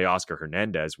Teoscar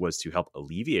Hernandez was to help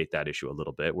alleviate that issue a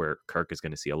little bit, where Kirk is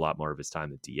going to see a lot more of his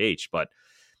time at DH. But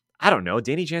I don't know.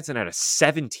 Danny Jansen had a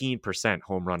 17%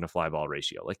 home run to fly ball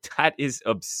ratio. Like, that is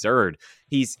absurd.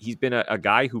 He's been a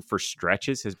guy who for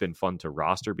stretches has been fun to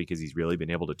roster because he's really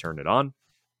been able to turn it on.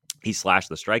 He slashed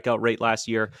the strikeout rate last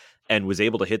year and was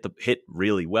able to hit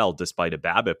really well despite a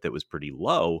BABIP that was pretty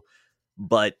low.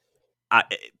 But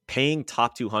paying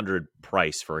top 200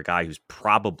 price for a guy who's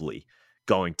probably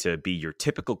going to be your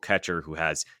typical catcher who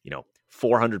has,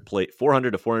 400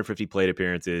 to 450 plate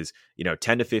appearances,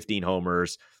 10 to 15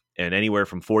 homers, and anywhere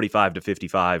from 45 to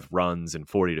 55 runs and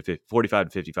 45 to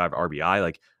 55 RBI.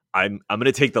 Like, I'm going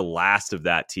to take the last of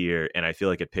that tier, and I feel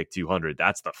like at pick 200,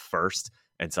 that's the first.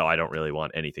 And so I don't really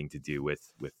want anything to do with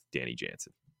Danny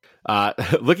Jansen.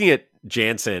 Looking at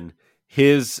Jansen,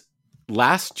 his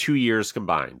last 2 years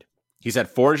combined, he's had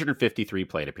 453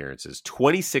 plate appearances,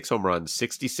 26 home runs,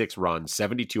 66 runs,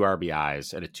 72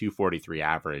 RBIs, and a 243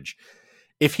 average.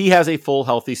 If he has a full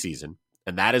healthy season,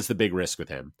 and that is the big risk with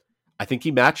him, I think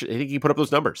he put up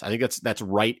those numbers. I think that's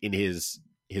right in his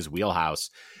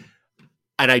wheelhouse.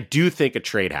 And I do think a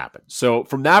trade happens. So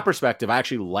from that perspective, I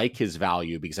actually like his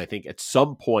value because I think at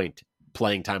some point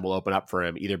playing time will open up for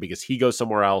him, either because he goes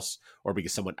somewhere else or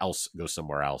because someone else goes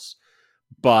somewhere else.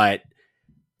 But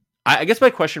I guess my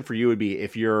question for you would be,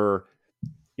 if you're,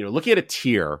 looking at a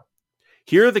tier,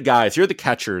 here are the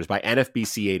catchers by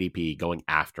NFBC ADP going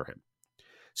after him.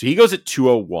 So he goes at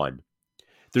 201.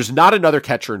 There's not another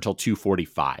catcher until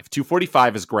 245.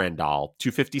 245 is Grandal.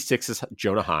 256 is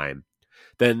Jonah Heim.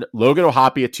 Then Logan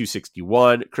O'Hoppe at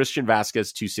 261. Christian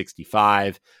Vasquez,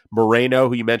 265. Moreno,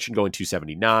 who you mentioned, going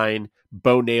 279.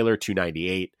 Bo Naylor,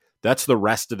 298. That's the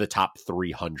rest of the top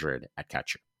 300 at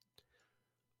catcher.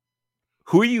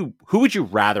 Who would you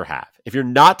rather have? If you're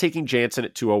not taking Jansen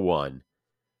at 201,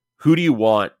 who do you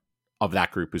want of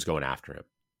that group who's going after him?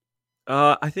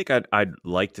 I think I'd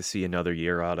like to see another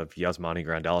year out of Yasmani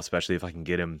Grandal, especially if I can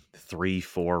get him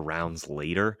 3-4 rounds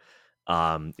later.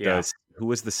 Who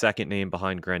was the second name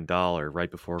behind Grandal or right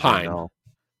before Grandal?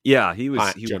 Yeah, he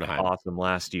was awesome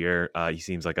last year. He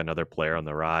seems like another player on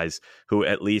the rise who,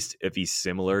 at least if he's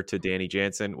similar to Danny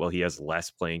Jansen, well, he has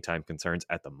less playing time concerns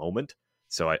at the moment.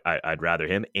 So I'd rather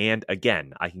him. And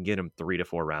again, I can get him 3 to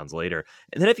 4 rounds later.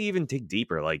 And then if you even dig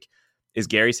deeper, like, is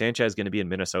Gary Sanchez going to be in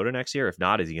Minnesota next year? If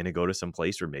not, is he going to go to some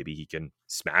place where maybe he can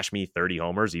smash me 30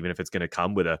 homers, even if it's going to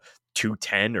come with a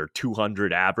 210 or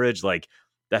 200 average? Like,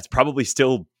 that's probably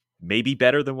still maybe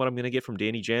better than what I'm going to get from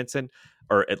Danny Jansen,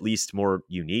 or at least more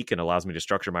unique and allows me to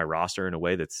structure my roster in a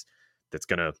way that's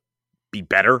going to be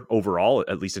better overall,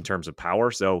 at least in terms of power.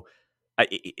 So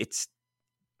it's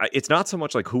not so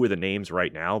much like who are the names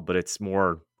right now, but it's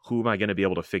more who am I going to be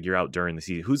able to figure out during the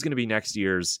season? Who's going to be next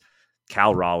year's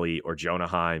Cal Raleigh or Jonah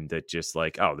Heim that just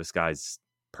like, oh, this guy's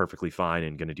perfectly fine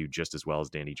and going to do just as well as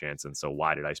Danny Jansen. So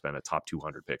why did I spend a top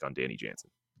 200 pick on Danny Jansen?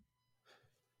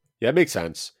 Yeah, it makes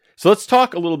sense. So let's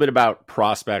talk a little bit about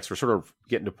prospects. We're sort of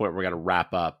getting to a point where we're going to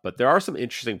wrap up, but there are some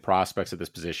interesting prospects at this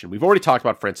position. We've already talked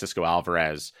about Francisco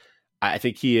Alvarez. I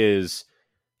think he is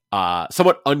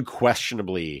somewhat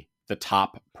unquestionably the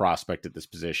top prospect at this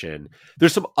position.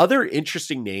 There's some other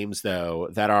interesting names, though,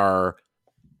 that are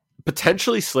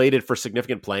potentially slated for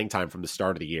significant playing time from the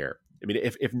start of the year. I mean,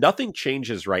 if nothing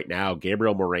changes right now,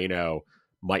 Gabriel Moreno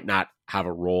might not have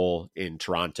a role in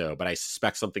Toronto, but I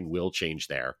suspect something will change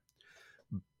there.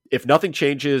 If nothing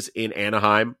changes in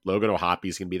Anaheim, Logan O'Hoppe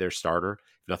is going to be their starter.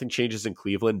 If nothing changes in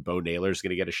Cleveland, Bo Naylor is going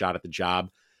to get a shot at the job.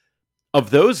 Of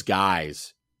those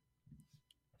guys,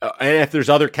 and if there's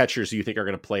other catchers you think are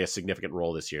going to play a significant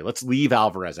role this year, let's leave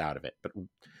Alvarez out of it. But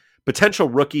potential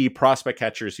rookie prospect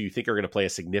catchers who you think are going to play a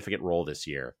significant role this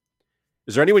year,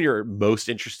 is there anyone you're most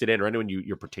interested in or anyone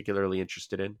you're particularly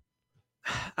interested in?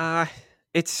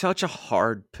 It's such a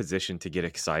hard position to get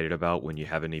excited about when you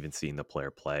haven't even seen the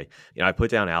player play. I put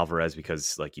down Alvarez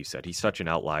because, like you said, he's such an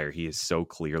outlier. He is so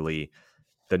clearly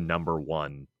the number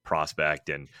one prospect,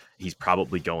 and he's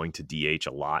probably going to DH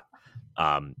a lot.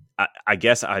 I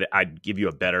guess I'd give you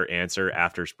a better answer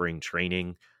after spring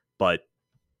training, but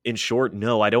in short,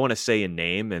 no, I don't want to say a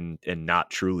name and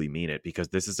not truly mean it, because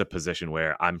this is a position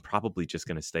where I'm probably just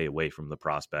going to stay away from the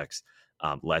prospects,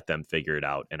 let them figure it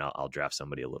out, and I'll draft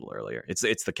somebody a little earlier.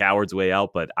 It's the coward's way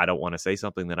out, but I don't want to say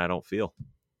something that I don't feel.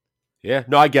 Yeah,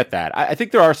 no, I get that. I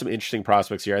think there are some interesting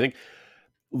prospects here. I think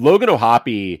Logan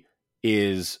O'Hoppe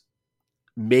is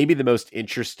maybe the most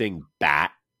interesting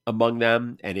bat among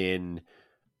them, and in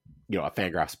a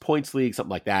Fangraphs points league, something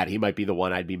like that, he might be the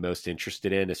one I'd be most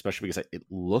interested in, especially because it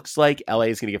looks like LA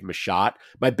is going to give him a shot.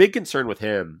 My big concern with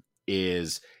him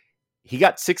is he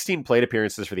got 16 plate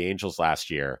appearances for the Angels last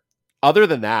year. Other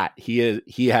than that, he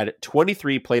had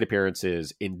 23 plate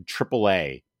appearances in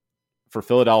AAA for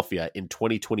Philadelphia in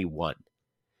 2021.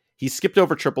 He skipped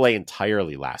over AAA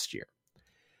entirely last year.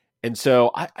 And so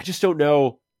I just don't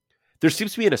know. There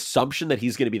seems to be an assumption that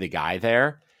he's going to be the guy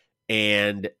there.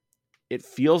 And it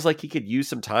feels like he could use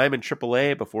some time in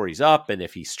AAA before he's up. And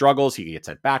if he struggles, he can get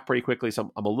sent back pretty quickly.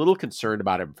 So I'm a little concerned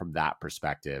about him from that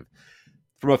perspective.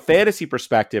 From a fantasy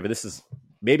perspective, and this is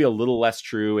maybe a little less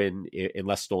true in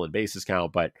less stolen bases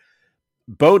count, but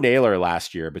Bo Naylor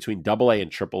last year between AA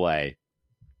and AAA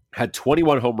had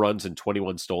 21 home runs and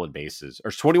 21 stolen bases,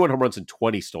 or 21 home runs and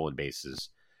 20 stolen bases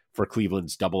for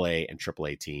Cleveland's AA and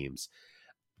AAA teams.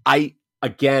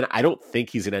 Again, I don't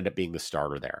think he's going to end up being the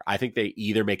starter there. I think they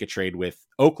either make a trade with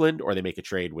Oakland or they make a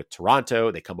trade with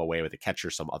Toronto. They come away with a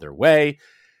catcher some other way,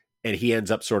 and he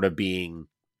ends up sort of being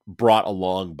brought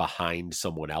along behind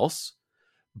someone else.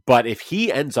 But if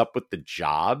he ends up with the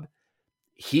job,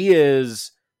 he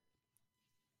is,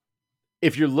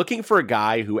 if you're looking for a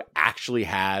guy who actually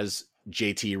has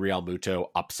JT Realmuto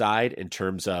upside in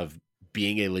terms of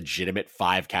being a legitimate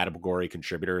 5-category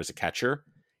contributor as a catcher,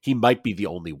 he might be the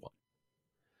only one.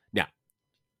 Now,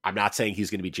 I'm not saying he's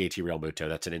going to be JT Realmuto.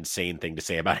 That's an insane thing to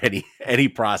say about any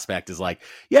prospect, is like,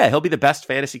 yeah, he'll be the best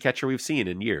fantasy catcher we've seen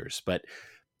in years. But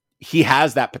he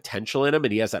has that potential in him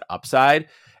and he has that upside.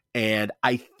 And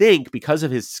I think because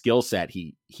of his skill set,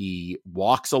 he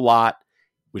walks a lot,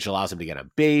 which allows him to get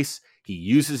on base. He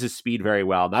uses his speed very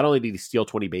well. Not only did he steal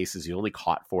 20 bases, he only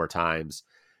caught 4 times.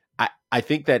 I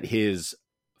think that his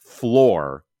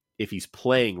floor, if he's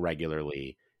playing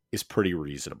regularly, is pretty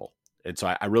reasonable. And so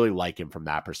I really like him from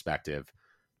that perspective.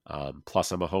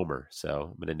 Plus, I'm a homer, so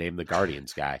I'm going to name the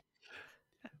Guardians guy.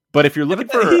 But if you're looking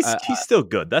for, he's still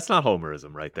good. That's not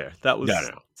homerism right there. That was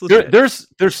no.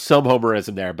 There's some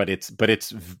homerism there, but it's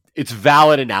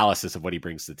valid analysis of what he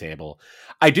brings to the table.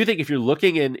 I do think if you're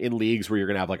looking in leagues where you're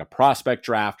going to have like a prospect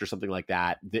draft or something like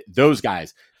that, those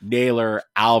guys, Naylor,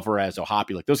 Alvarez,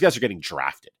 O'Hoppe, like those guys are getting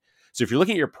drafted. So if you're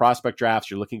looking at your prospect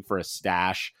drafts, you're looking for a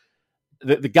stash.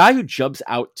 The guy who jumps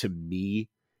out to me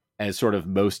as sort of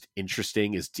most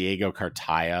interesting is Diego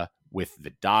Cartaya with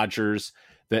the Dodgers.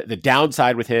 The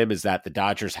downside with him is that the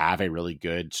Dodgers have a really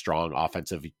good, strong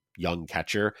offensive young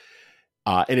catcher.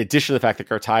 In addition to the fact that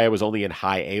Cartaya was only in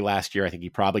high A last year, I think he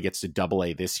probably gets to double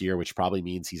A this year, which probably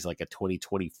means he's like a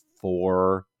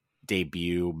 2024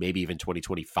 debut, maybe even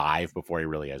 2025 before he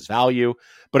really has value.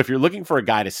 But if you're looking for a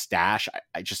guy to stash,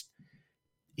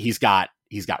 he's got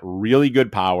really good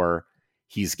power.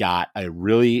 He's got a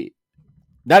really,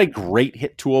 not a great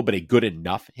hit tool, but a good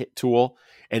enough hit tool.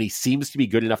 And he seems to be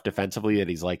good enough defensively that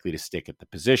he's likely to stick at the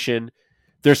position.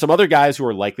 There's some other guys who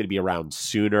are likely to be around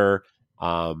sooner.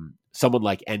 Someone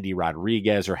like Endy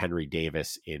Rodriguez or Henry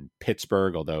Davis in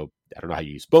Pittsburgh, although I don't know how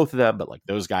you use both of them, but like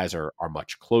those guys are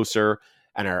much closer.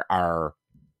 and are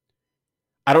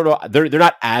I don't know, they're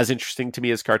not as interesting to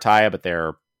me as Cartaya, but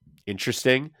they're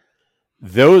interesting.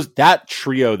 That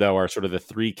trio though are sort of the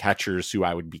three catchers who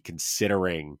I would be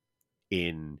considering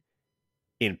in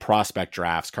prospect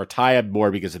drafts. Cartaya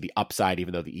more because of the upside,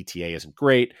 even though the ETA isn't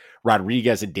great.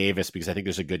 Rodriguez and Davis because I think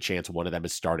there's a good chance one of them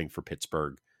is starting for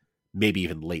Pittsburgh, maybe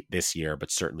even late this year,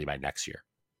 but certainly by next year.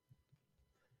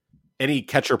 Any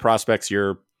catcher prospects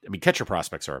catcher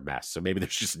prospects are a mess, so maybe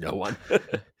there's just no one.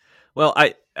 Well,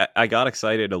 I got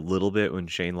excited a little bit when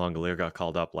Shane Langelier got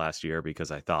called up last year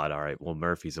because I thought, all right, well,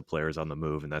 Murphy's a player's on the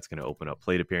move, and that's going to open up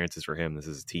plate appearances for him. This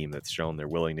is a team that's shown they're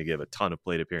willing to give a ton of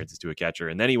plate appearances to a catcher.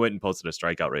 And then he went and posted a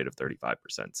strikeout rate of 35%.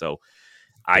 So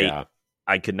I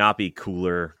could not be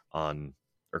cooler on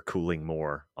or cooling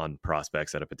more on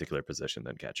prospects at a particular position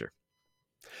than catcher.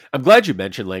 I'm glad you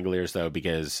mentioned Langeliers, though,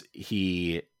 because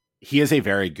he is a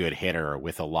very good hitter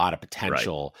with a lot of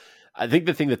potential. Right. I think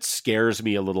the thing that scares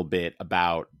me a little bit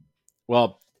about,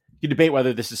 well, you debate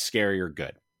whether this is scary or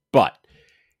good, but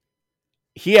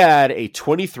he had a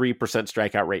 23%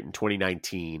 strikeout rate in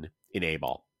 2019 in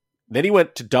A-ball. Then he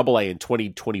went to AA in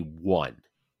 2021,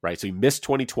 right? So he missed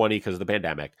 2020 because of the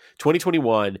pandemic.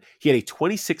 2021, he had a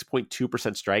 26.2%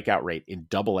 strikeout rate in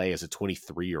AA as a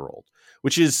 23-year-old,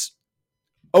 which is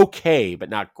okay, but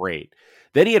not great.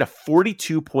 Then he had a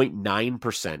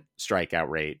 42.9% strikeout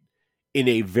rate in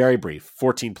a very brief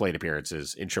 14 plate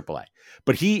appearances in AAA.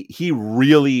 But he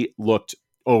really looked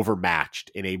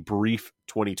overmatched in a brief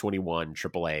 2021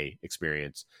 AAA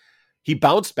experience. He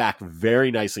bounced back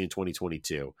very nicely in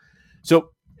 2022. So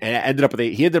and ended up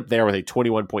there with a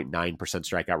 21.9%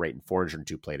 strikeout rate and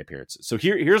 402 plate appearances. So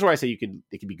here's where I say it can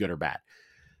be good or bad.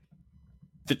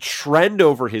 The trend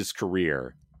over his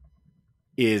career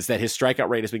is that his strikeout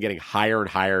rate has been getting higher and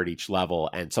higher at each level,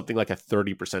 and something like a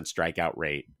 30% strikeout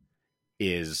rate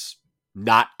is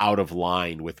not out of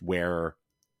line with where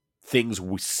things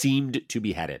seemed to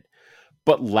be headed.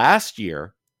 But last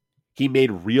year, he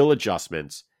made real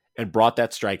adjustments and brought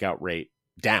that strikeout rate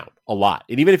down a lot.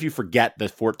 And even if you forget the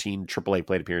 14 AAA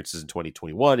plate appearances in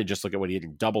 2021 and just look at what he did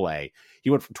in AA,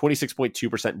 he went from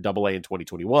 26.2% in AA in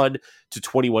 2021 to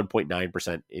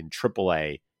 21.9% in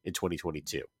AAA in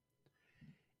 2022.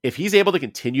 If he's able to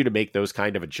continue to make those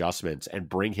kind of adjustments and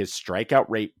bring his strikeout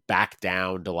rate back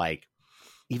down to like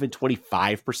even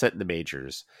 25% in the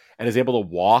majors and is able to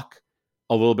walk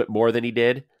a little bit more than he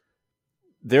did,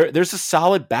 there's a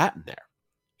solid bat in there.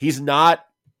 He's not,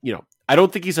 I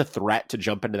don't think he's a threat to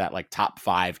jump into that like top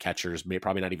 5 catchers,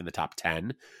 probably not even the top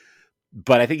 10,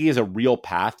 but I think he has a real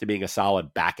path to being a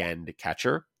solid back end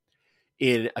catcher.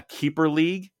 In a keeper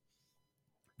league,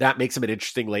 that makes him an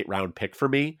interesting late round pick for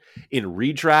me. In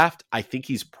redraft, I think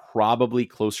he's probably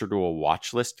closer to a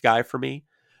watch list guy for me.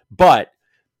 But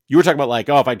you were talking about like,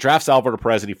 if I draft Salvador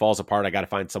Perez and he falls apart, I got to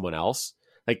find someone else.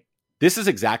 Like, this is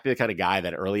exactly the kind of guy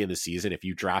that early in the season, if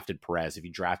you drafted Perez, if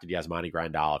you drafted Yasmani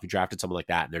Grandal, if you drafted someone like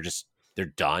that and they're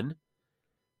done,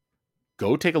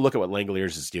 go take a look at what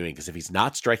Langeliers is doing. Because if he's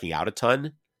not striking out a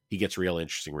ton, he gets real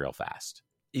interesting real fast.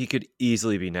 He could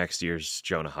easily be next year's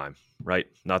Jonah Heim, right?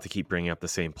 Not to keep bringing up the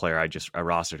same player. I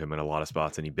rostered him in a lot of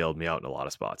spots and he bailed me out in a lot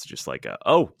of spots. Just like,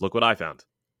 look what I found.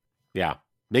 Yeah,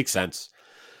 makes sense.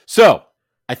 So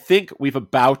I think we've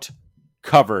about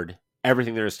covered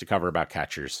everything there is to cover about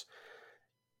catchers.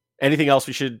 Anything else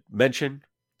we should mention?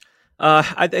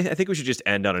 I think we should just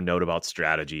end on a note about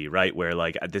strategy, right? Where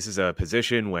like this is a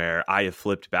position where I have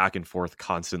flipped back and forth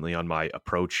constantly on my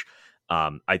approach.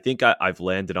 I think I've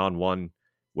landed on one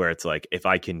where it's like, if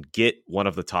I can get one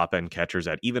of the top end catchers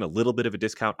at even a little bit of a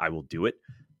discount, I will do it.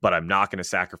 But I'm not going to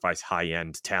sacrifice high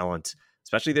end talent,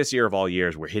 especially this year of all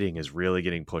years where hitting is really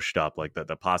getting pushed up. Like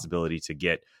the possibility to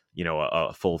get,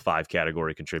 a full 5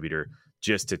 category contributor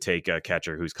just to take a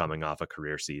catcher who's coming off a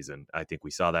career season. I think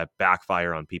we saw that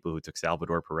backfire on people who took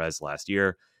Salvador Perez last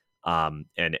year. And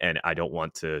I don't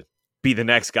want to be the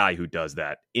next guy who does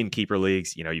that in keeper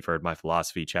leagues. You've heard my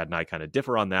philosophy. Chad and I kind of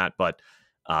differ on that, but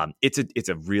it's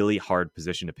a really hard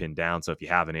position to pin down. So if you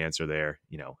have an answer there,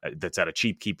 that's at a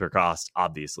cheap keeper cost,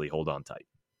 obviously hold on tight.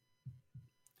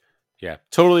 Yeah,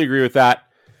 totally agree with that.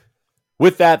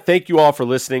 With that, thank you all for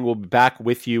listening. We'll be back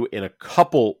with you in a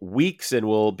couple weeks, and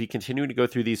we'll be continuing to go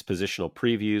through these positional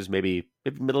previews. Maybe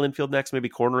middle infield next, maybe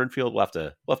corner infield. We'll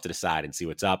have to decide and see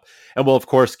what's up. And we'll of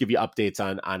course give you updates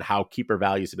on how keeper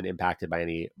values have been impacted by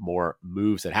any more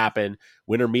moves that happen.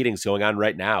 Winter meetings going on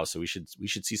right now, so we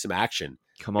should see some action.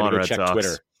 Come on, Red check Sox.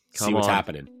 Twitter, see what's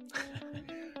happening.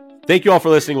 Thank you all for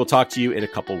listening. We'll talk to you in a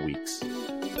couple weeks.